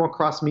about doing more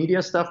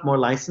cross-media stuff, more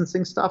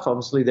licensing stuff.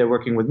 Obviously, they're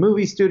working with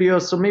movie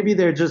studios, so maybe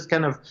they're just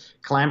kind of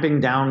clamping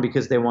down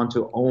because they want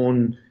to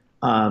own,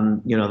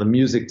 the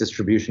music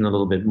distribution a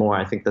little bit more.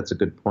 I think that's a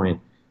good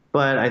point.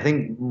 But I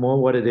think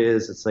more what it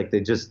is, it's like they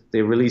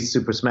released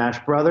Super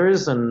Smash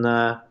Brothers, and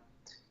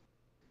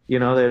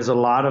there's a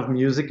lot of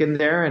music in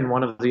there, and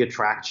one of the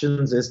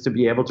attractions is to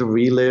be able to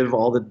relive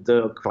all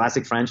the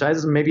classic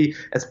franchises. And maybe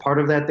as part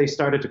of that, they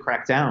started to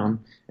crack down,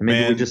 and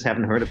maybe we just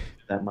haven't heard of it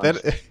that much.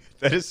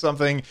 That is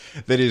something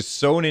that is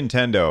so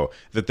Nintendo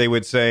that they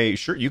would say,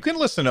 sure, you can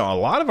listen to a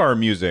lot of our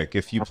music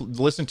if you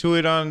listen to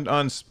it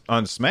on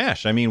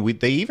Smash. I mean,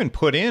 they even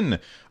put in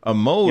a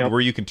mode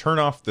where you can turn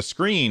off the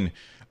screen,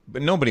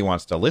 but nobody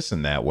wants to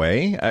listen that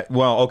way.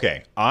 Well,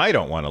 okay, I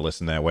don't want to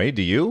listen that way.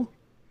 Do you?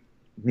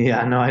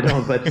 Yeah, no, I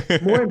don't.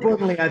 But more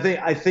importantly,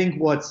 I think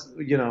what's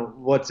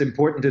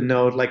important to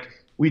note, like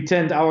we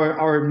tend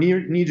our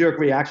knee-jerk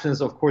reaction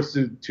is, of course,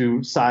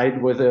 to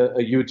side with a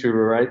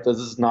YouTuber, right? This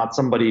is not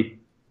somebody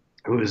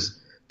who's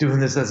doing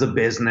this as a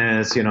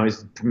business.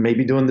 He's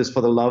maybe doing this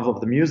for the love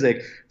of the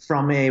music.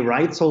 From a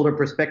rights holder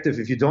perspective,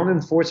 if you don't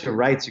enforce your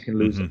rights, you can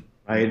lose them,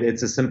 right?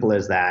 It's as simple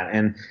as that.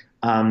 And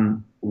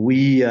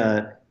we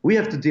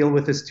have to deal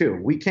with this too.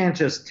 We can't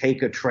just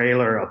take a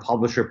trailer a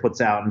publisher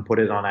puts out and put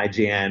it on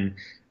IGN.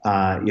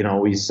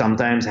 We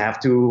sometimes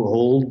have to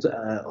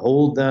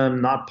hold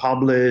them, not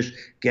publish,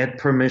 get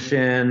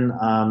permission,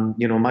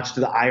 much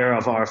to the ire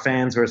of our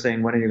fans who are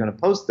saying, when are you going to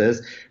post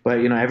this? But,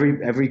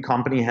 every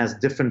company has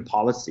different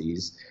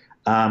policies.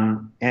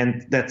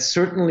 And that's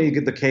certainly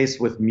the case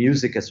with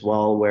music as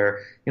well, where,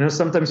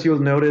 sometimes you'll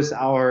notice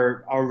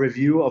our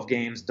review of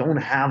games don't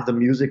have the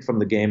music from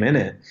the game in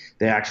it.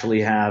 They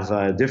actually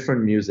have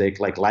different music,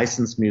 like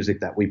licensed music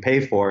that we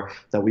pay for,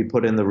 that we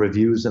put in the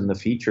reviews and the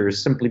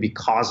features simply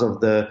because of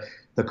the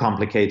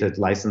complicated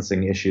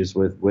licensing issues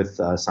with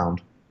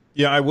sound.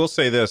 Yeah, I will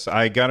say this.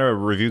 I got a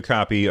review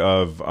copy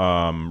of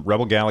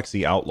Rebel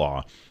Galaxy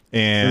Outlaw,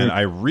 and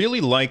I really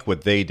like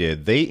what they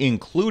did. They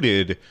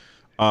included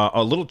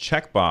a little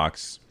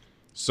checkbox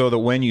so that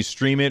when you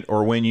stream it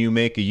or when you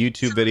make a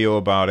YouTube video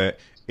about it,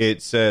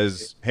 it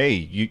says,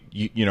 hey,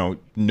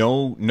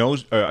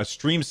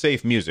 stream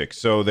safe music,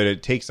 so that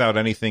it takes out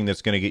anything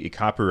that's going to get you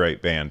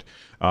copyright banned.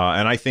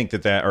 And I think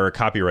that or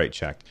copyright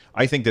checked.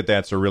 I think that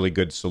that's a really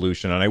good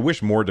solution. And I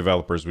wish more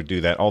developers would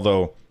do that.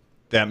 Although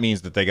that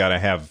means that they got to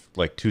have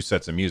like 2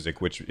 sets of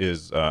music, which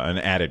is an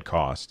added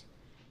cost.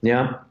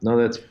 Yeah,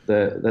 no,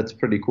 that's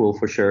pretty cool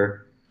for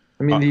sure.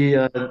 I mean,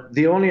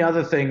 the only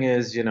other thing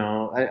is,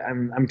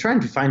 I'm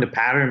trying to find a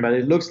pattern, but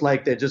it looks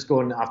like they're just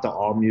going after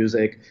all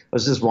music. I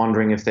was just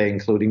wondering if they're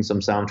including some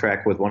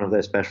soundtrack with one of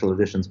their special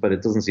editions, but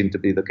it doesn't seem to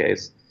be the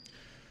case.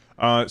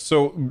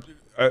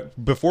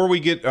 Before we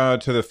get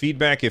to the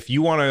feedback, if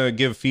you want to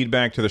give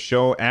feedback to the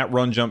show, at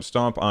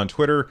RunJumpStomp on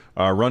Twitter,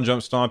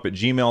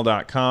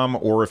 runjumpstomp@gmail.com,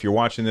 or if you're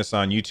watching this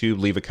on YouTube,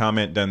 leave a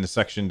comment in the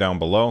section down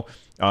below.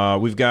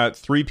 We've got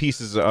 3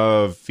 pieces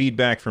of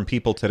feedback from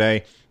people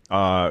today.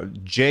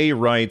 Jay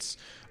writes,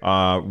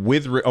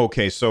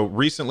 so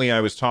recently I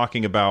was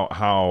talking about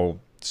how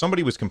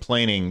somebody was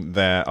complaining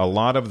that a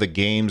lot of the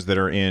games that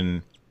are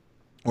in,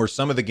 or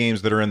some of the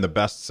games that are in the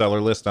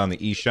bestseller list on the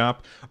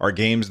eShop are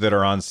games that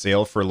are on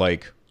sale for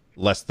like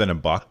less than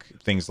 $1,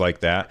 things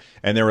like that.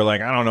 And they were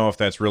like, I don't know if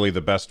that's really the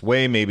best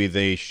way. Maybe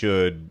they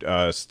should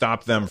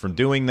stop them from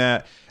doing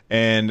that.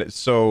 And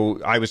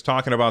so I was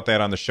talking about that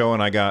on the show,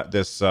 and I got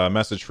this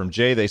message from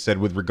Jay. They said,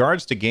 with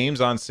regards to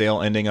games on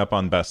sale ending up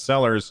on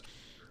bestsellers,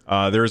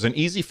 there's an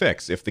easy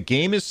fix. If the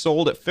game is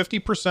sold at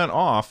 50%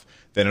 off,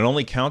 then it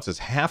only counts as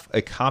half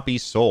a copy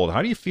sold.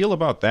 How do you feel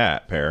about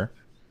that, Per?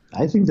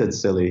 I think that's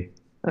silly.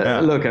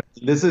 Look,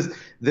 this is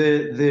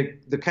the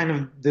kind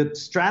of the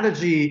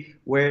strategy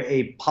where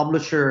a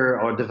publisher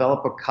or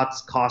developer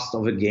cuts cost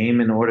of a game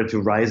in order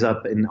to rise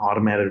up in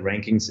automated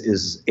rankings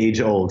is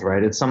age old,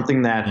 right? It's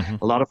something that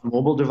a lot of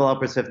mobile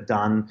developers have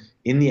done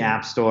in the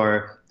App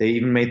Store. They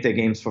even made their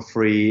games for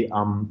free.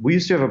 We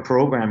used to have a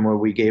program where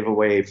we gave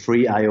away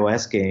free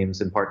iOS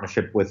games in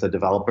partnership with a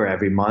developer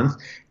every month,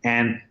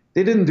 and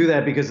they didn't do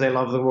that because they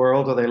love the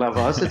world or they love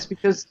us. It's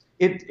because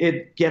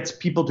it gets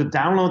people to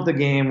download the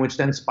game, which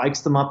then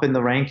spikes them up in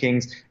the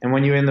rankings. And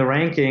when you're in the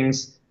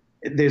rankings,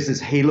 there's this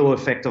halo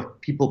effect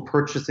of people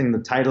purchasing the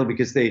title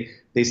because they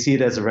see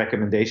it as a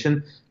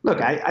recommendation.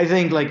 Look, I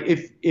think like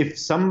if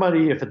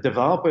a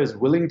developer is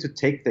willing to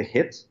take the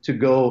hit to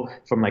go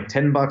from like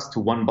 $10 to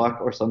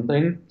 $1 or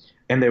something,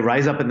 and they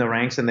rise up in the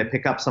ranks and they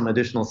pick up some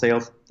additional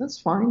sales, that's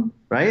fine,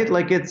 right?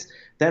 Like it's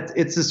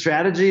a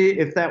strategy.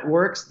 If that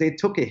works, they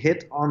took a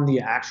hit on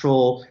the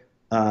actual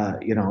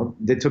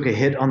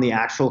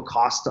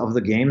cost of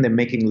the game. They're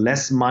making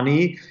less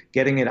money,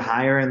 getting it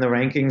higher in the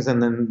rankings, and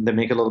then they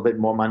make a little bit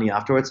more money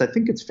afterwards. I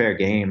think it's fair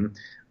game.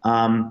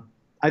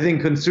 I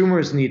think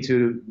consumers need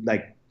to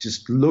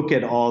just look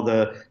at all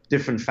the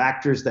different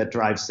factors that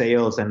drive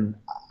sales, and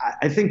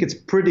I think it's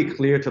pretty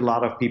clear to a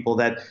lot of people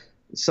that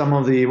some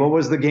of the, what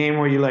was the game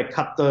where you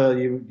cut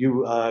the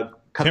law?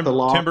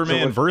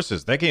 Timberman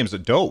Versus. That game's a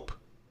dope.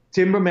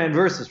 Timberman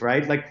Versus,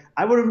 right? Like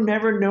I would have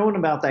never known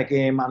about that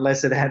game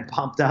unless it had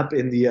popped up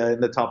in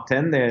the top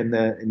 10 there in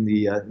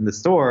the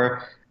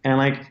store, and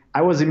like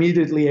I was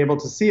immediately able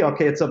to see,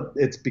 okay, it's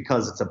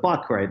because it's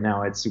 $1 right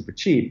now. It's super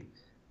cheap.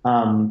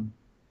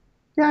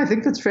 Yeah, I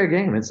think that's fair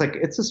game. It's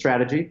a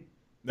strategy.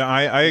 No,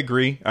 I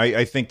agree.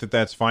 I think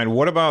that's fine.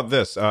 What about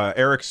this?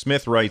 Eric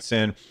Smith writes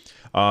in,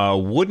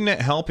 Wouldn't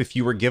it help if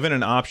you were given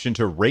an option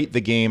to rate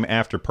the game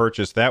after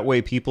purchase? That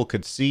way people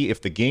could see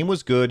if the game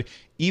was good,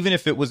 even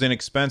if it was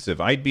inexpensive.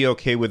 I'd be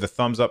okay with a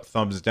thumbs up,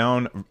 thumbs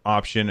down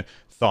option.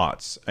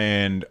 Thoughts?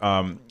 And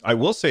I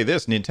will say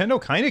this,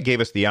 Nintendo kind of gave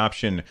us the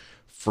option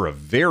for a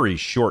very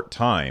short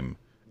time,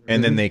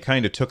 and then they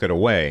kind of took it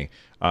away.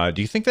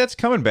 Do you think that's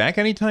coming back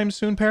anytime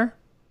soon, Per?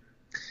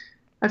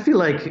 I feel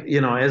like,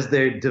 as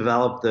they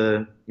develop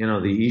the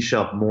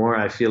eShop more,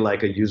 I feel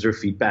like a user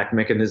feedback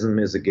mechanism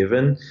is a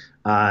given.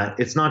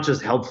 It's not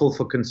just helpful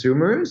for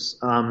consumers,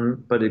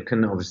 but it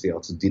can obviously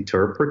also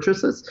deter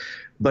purchases.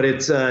 But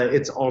it's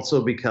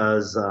also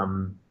because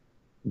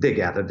they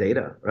gather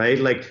data, right?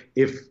 Like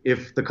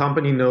if the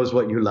company knows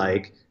what you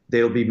like,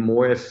 they'll be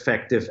more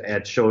effective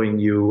at showing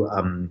you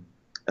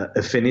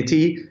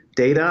affinity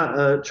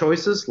data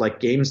choices,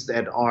 like games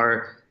that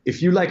are,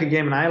 if you like a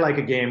game and I like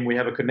a game, we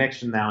have a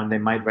connection now, and they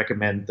might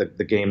recommend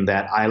the game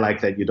that I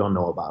like that you don't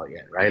know about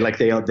yet, right? Like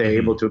they're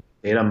able to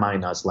data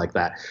mine us like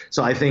that.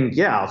 So I think,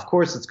 yeah, of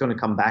course it's going to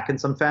come back in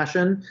some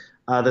fashion.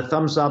 The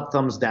thumbs up,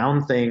 thumbs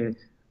down thing,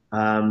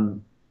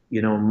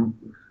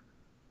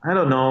 I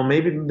don't know.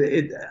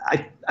 Maybe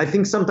I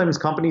think sometimes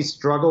companies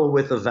struggle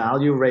with a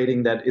value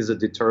rating that is a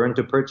deterrent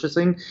to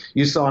purchasing.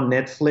 You saw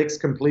Netflix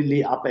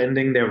completely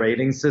upending their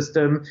rating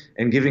system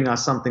and giving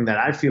us something that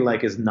I feel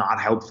like is not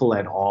helpful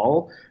at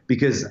all,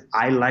 because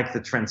I like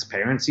the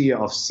transparency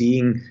of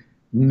seeing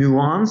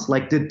nuance.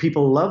 Like, did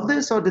people love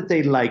this, or did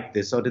they like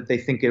this, or did they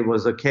think it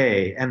was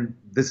okay? And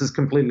this is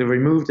completely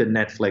removed in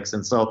Netflix.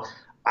 And so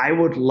I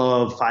would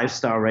love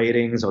 5-star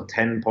ratings or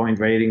 10-point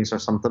ratings or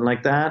something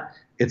like that.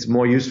 It's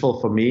more useful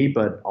for me,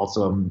 but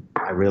also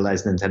I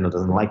realize Nintendo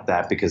doesn't like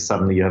that, because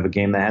suddenly you have a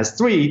game that has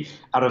 3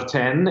 out of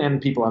 10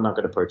 and people are not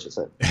going to purchase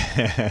it.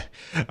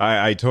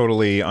 I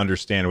totally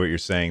understand what you're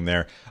saying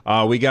there.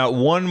 We got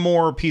one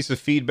more piece of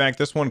feedback.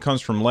 This one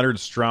comes from Leonard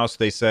Strauss.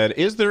 They said,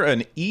 is there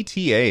an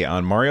ETA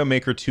on Mario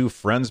Maker 2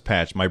 Friends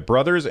patch? My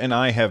brothers and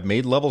I have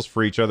made levels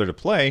for each other to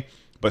play,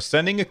 but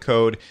sending a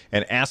code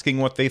and asking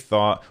what they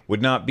thought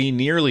would not be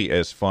nearly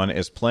as fun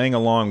as playing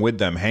along with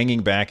them,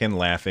 hanging back and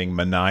laughing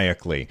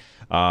maniacally.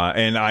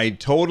 And I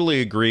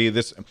totally agree.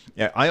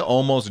 I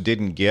almost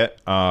didn't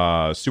get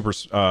Super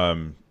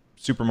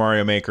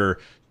Mario Maker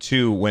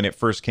 2 when it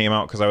first came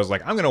out, because I was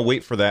like, I'm going to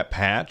wait for that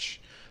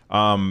patch.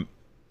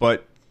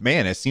 But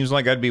man, it seems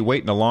like I'd be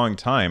waiting a long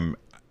time.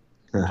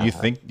 Do you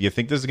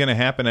think this is going to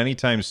happen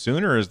anytime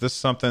soon, or is this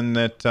something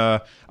that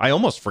I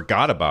almost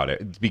forgot about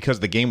it because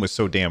the game was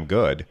so damn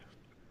good?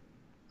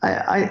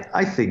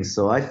 I think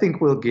so. I think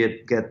we'll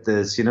get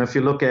this. If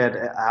you look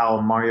at how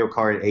Mario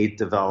Kart 8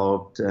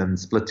 developed and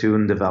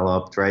Splatoon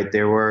developed, right,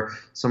 there were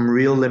some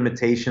real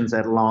limitations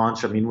at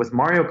launch. I mean, with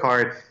Mario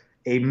Kart,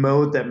 a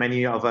mode that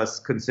many of us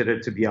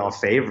considered to be our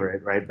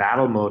favorite, right,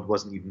 battle mode,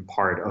 wasn't even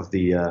part of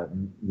the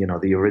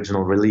the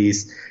original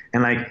release.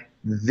 And like,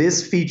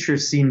 this feature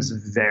seems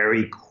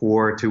very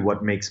core to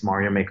what makes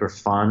Mario Maker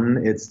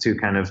fun. It's to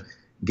kind of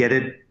get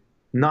it,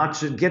 not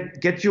to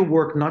get your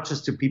work not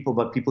just to people,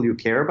 but people you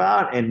care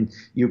about and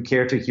you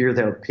care to hear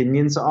their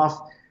opinions of.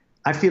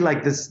 I feel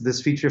like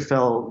this feature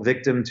fell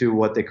victim to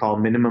what they call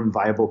minimum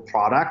viable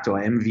product, or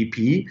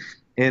MVP,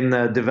 in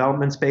the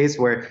development space,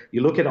 where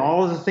you look at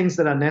all of the things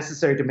that are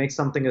necessary to make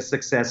something a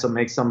success or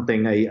make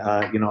something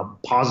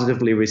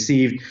positively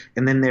received,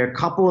 and then there are a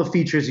couple of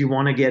features you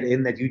want to get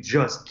in that you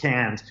just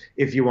can't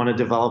if you want to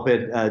develop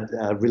it,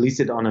 release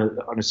it on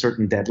a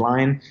certain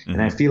deadline. Mm-hmm.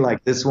 And I feel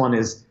like this one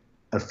is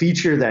a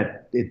feature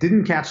that it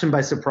didn't catch them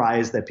by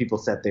surprise, that people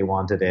said they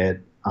wanted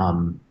it.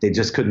 They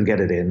just couldn't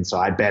get it in. So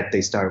I bet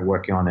they started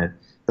working on it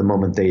the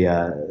moment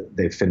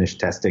they finished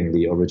testing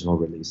the original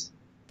release.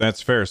 That's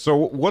fair. So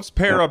what's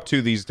Per up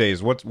to these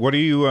days? What do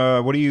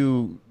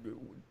you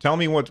tell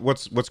me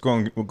what's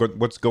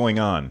going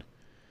on?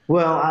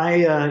 Well, I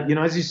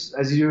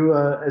as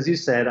you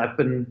said, I've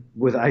been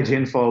with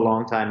IGN for a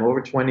long time,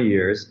 over 20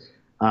 years.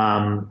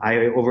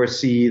 I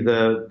oversee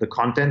the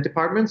content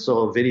department,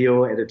 so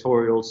video,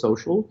 editorial,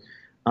 social.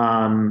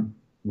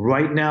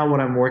 Right now, what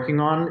I'm working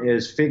on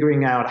is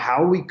figuring out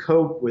how we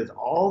cope with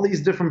all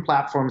these different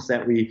platforms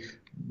that we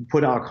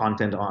put our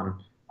content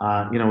on.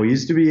 We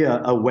used to be a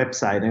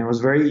website, and it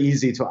was very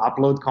easy to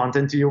upload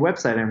content to your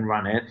website and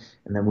run it.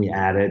 And then we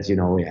added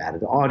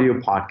audio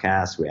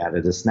podcasts. We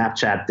added a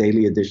Snapchat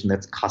daily edition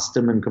that's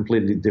custom and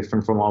completely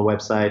different from our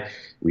website.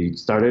 We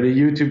started a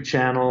YouTube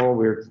channel.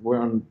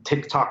 We're on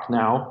TikTok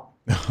now.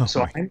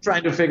 So I'm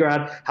trying to figure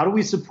out, how do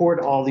we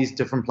support all these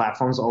different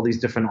platforms, all these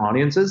different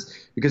audiences?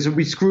 Because if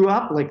we screw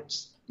up, like,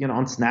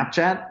 on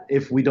Snapchat,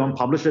 if we don't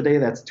publish a day,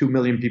 that's 2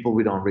 million people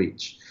we don't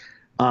reach.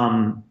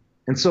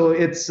 And so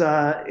it's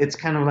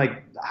kind of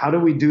like, how do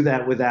we do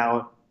that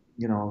without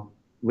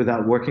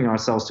working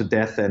ourselves to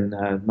death and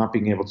not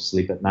being able to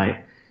sleep at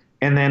night?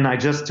 And then I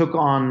just took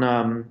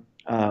on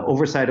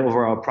oversight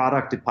over our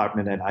product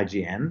department at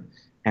IGN.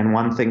 And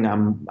one thing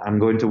I'm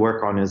going to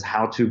work on is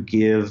how to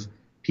give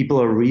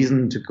people a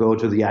reason to go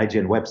to the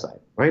IGN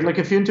website, right? Like,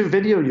 if you're into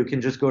video, you can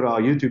just go to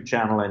our YouTube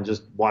channel and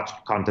just watch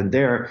content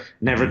there,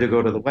 never to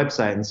go to the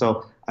website. And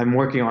so I'm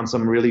working on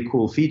some really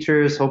cool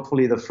features.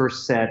 Hopefully the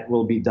first set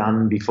will be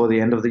done before the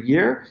end of the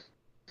year.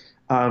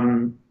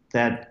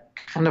 That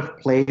kind of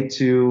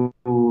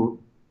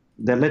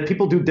that let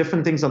people do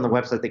different things on the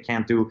website they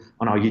can't do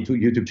on our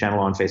YouTube channel,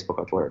 on Facebook,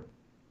 or Twitter.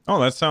 Oh,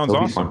 that sounds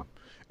awesome.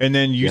 And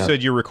then you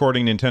said you're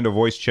recording Nintendo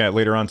Voice Chat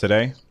later on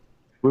today?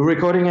 We're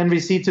recording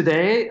NVC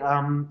today.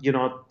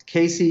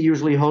 Casey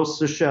usually hosts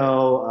the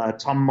show.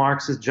 Tom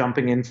Marks is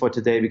jumping in for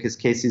today because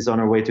Casey's on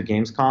her way to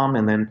Gamescom.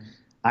 And then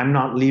I'm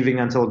not leaving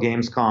until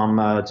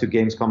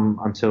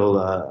Gamescom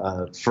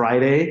until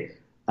Friday.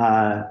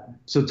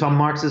 So Tom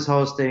Marks is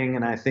hosting,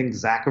 and I think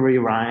Zachary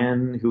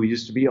Ryan, who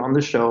used to be on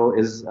the show,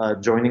 is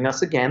joining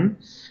us again.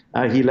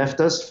 He left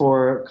us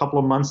for a couple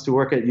of months to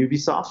work at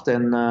Ubisoft,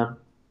 and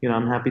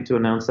I'm happy to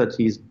announce that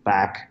he's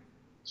back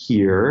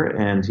here,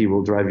 and he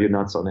will drive you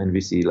nuts on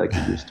NVC like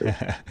he used to.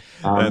 That's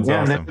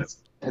awesome.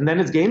 And then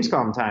it's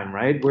Gamescom time,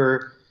 right?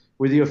 We're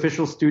the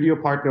official studio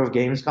partner of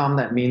Gamescom.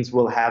 That means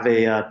we'll have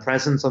a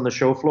presence on the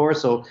show floor.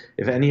 So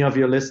if any of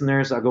your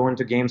listeners are going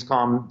to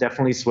Gamescom,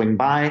 definitely swing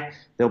by.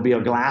 There'll be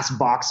a glass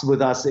box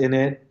with us in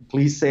it.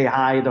 Please say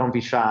hi. Don't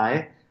be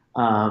shy.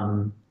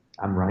 I'm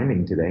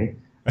rhyming today.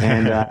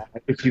 And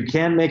if you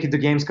can make it to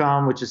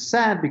Gamescom, which is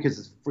sad because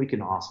it's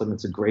freaking awesome.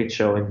 It's a great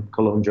show in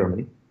Cologne,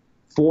 Germany.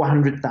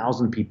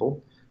 400,000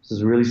 people. This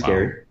is really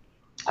scary.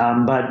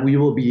 Wow. But we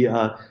will be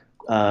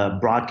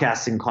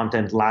broadcasting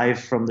content live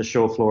from the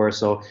show floor,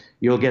 so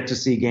you'll get to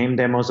see game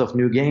demos of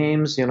new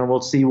games. We'll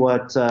see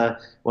what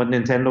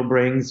Nintendo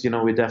brings.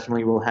 We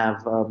definitely will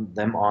have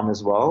them on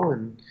as well,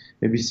 and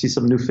maybe see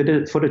some new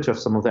footage of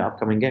some of the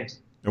upcoming games.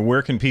 And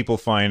where can people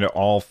find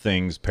all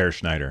things Per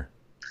Schneider?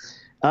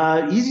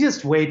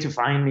 Easiest way to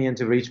find me and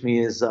to reach me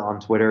is on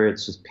Twitter.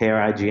 It's just Per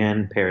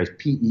IGN. Per is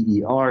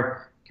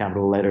PEER,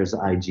 capital letters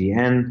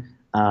IGN.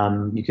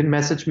 You can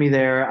message me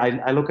there.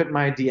 I look at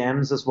my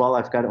DMs as well.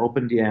 I've got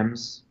open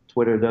DMs.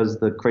 Twitter does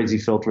the crazy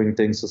filtering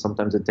thing, so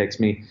sometimes it takes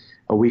me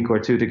a week or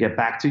two to get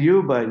back to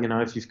you. But,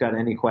 if you've got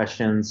any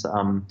questions,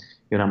 I'm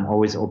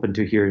always open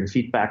to hearing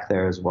feedback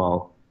there as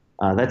well.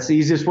 That's the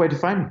easiest way to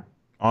find me.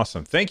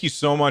 Awesome. Thank you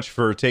so much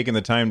for taking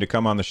the time to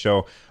come on the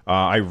show.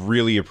 I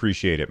really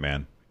appreciate it,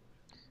 man.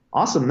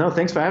 Awesome. No,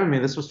 thanks for having me.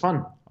 This was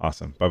fun.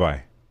 Awesome.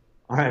 Bye-bye.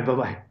 All right,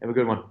 bye-bye. Have a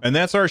good one. And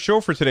that's our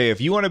show for today.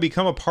 If you want to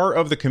become a part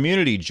of the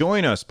community,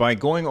 join us by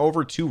going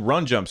over to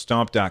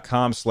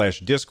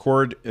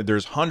runjumpstomp.com/Discord.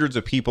 There's hundreds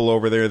of people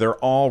over there. They're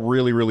all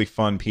really, really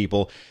fun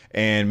people.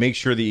 And make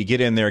sure that you get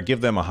in there,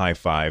 give them a high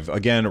five.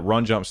 Again,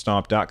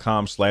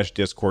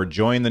 runjumpstomp.com/Discord.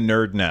 Join the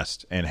nerd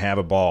nest and have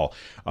a ball.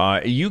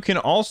 You can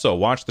also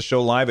watch the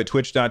show live at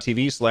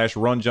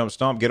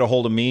twitch.tv/runjumpstomp. Get a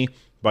hold of me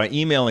by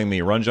emailing me,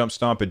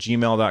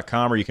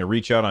 runjumpstomp@gmail.com, or you can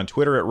reach out on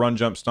Twitter at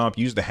runjumpstomp.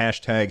 Use the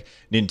hashtag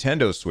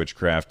Nintendo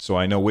Switchcraft so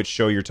I know which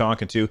show you're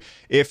talking to.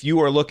 If you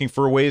are looking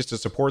for ways to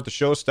support the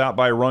show, stop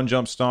by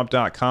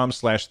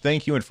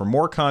runjumpstomp.com/thank you. And for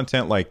more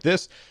content like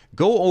this,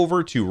 go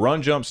over to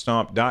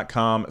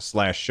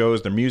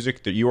runjumpstomp.com/shows. The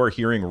music that you are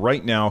hearing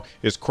right now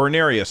is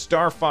Corneria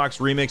Star Fox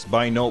remix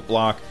by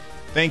Noteblock.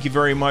 Thank you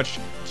very much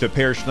to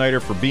Per Schneider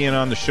for being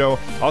on the show.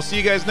 I'll see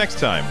you guys next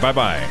time.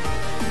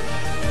 Bye-bye.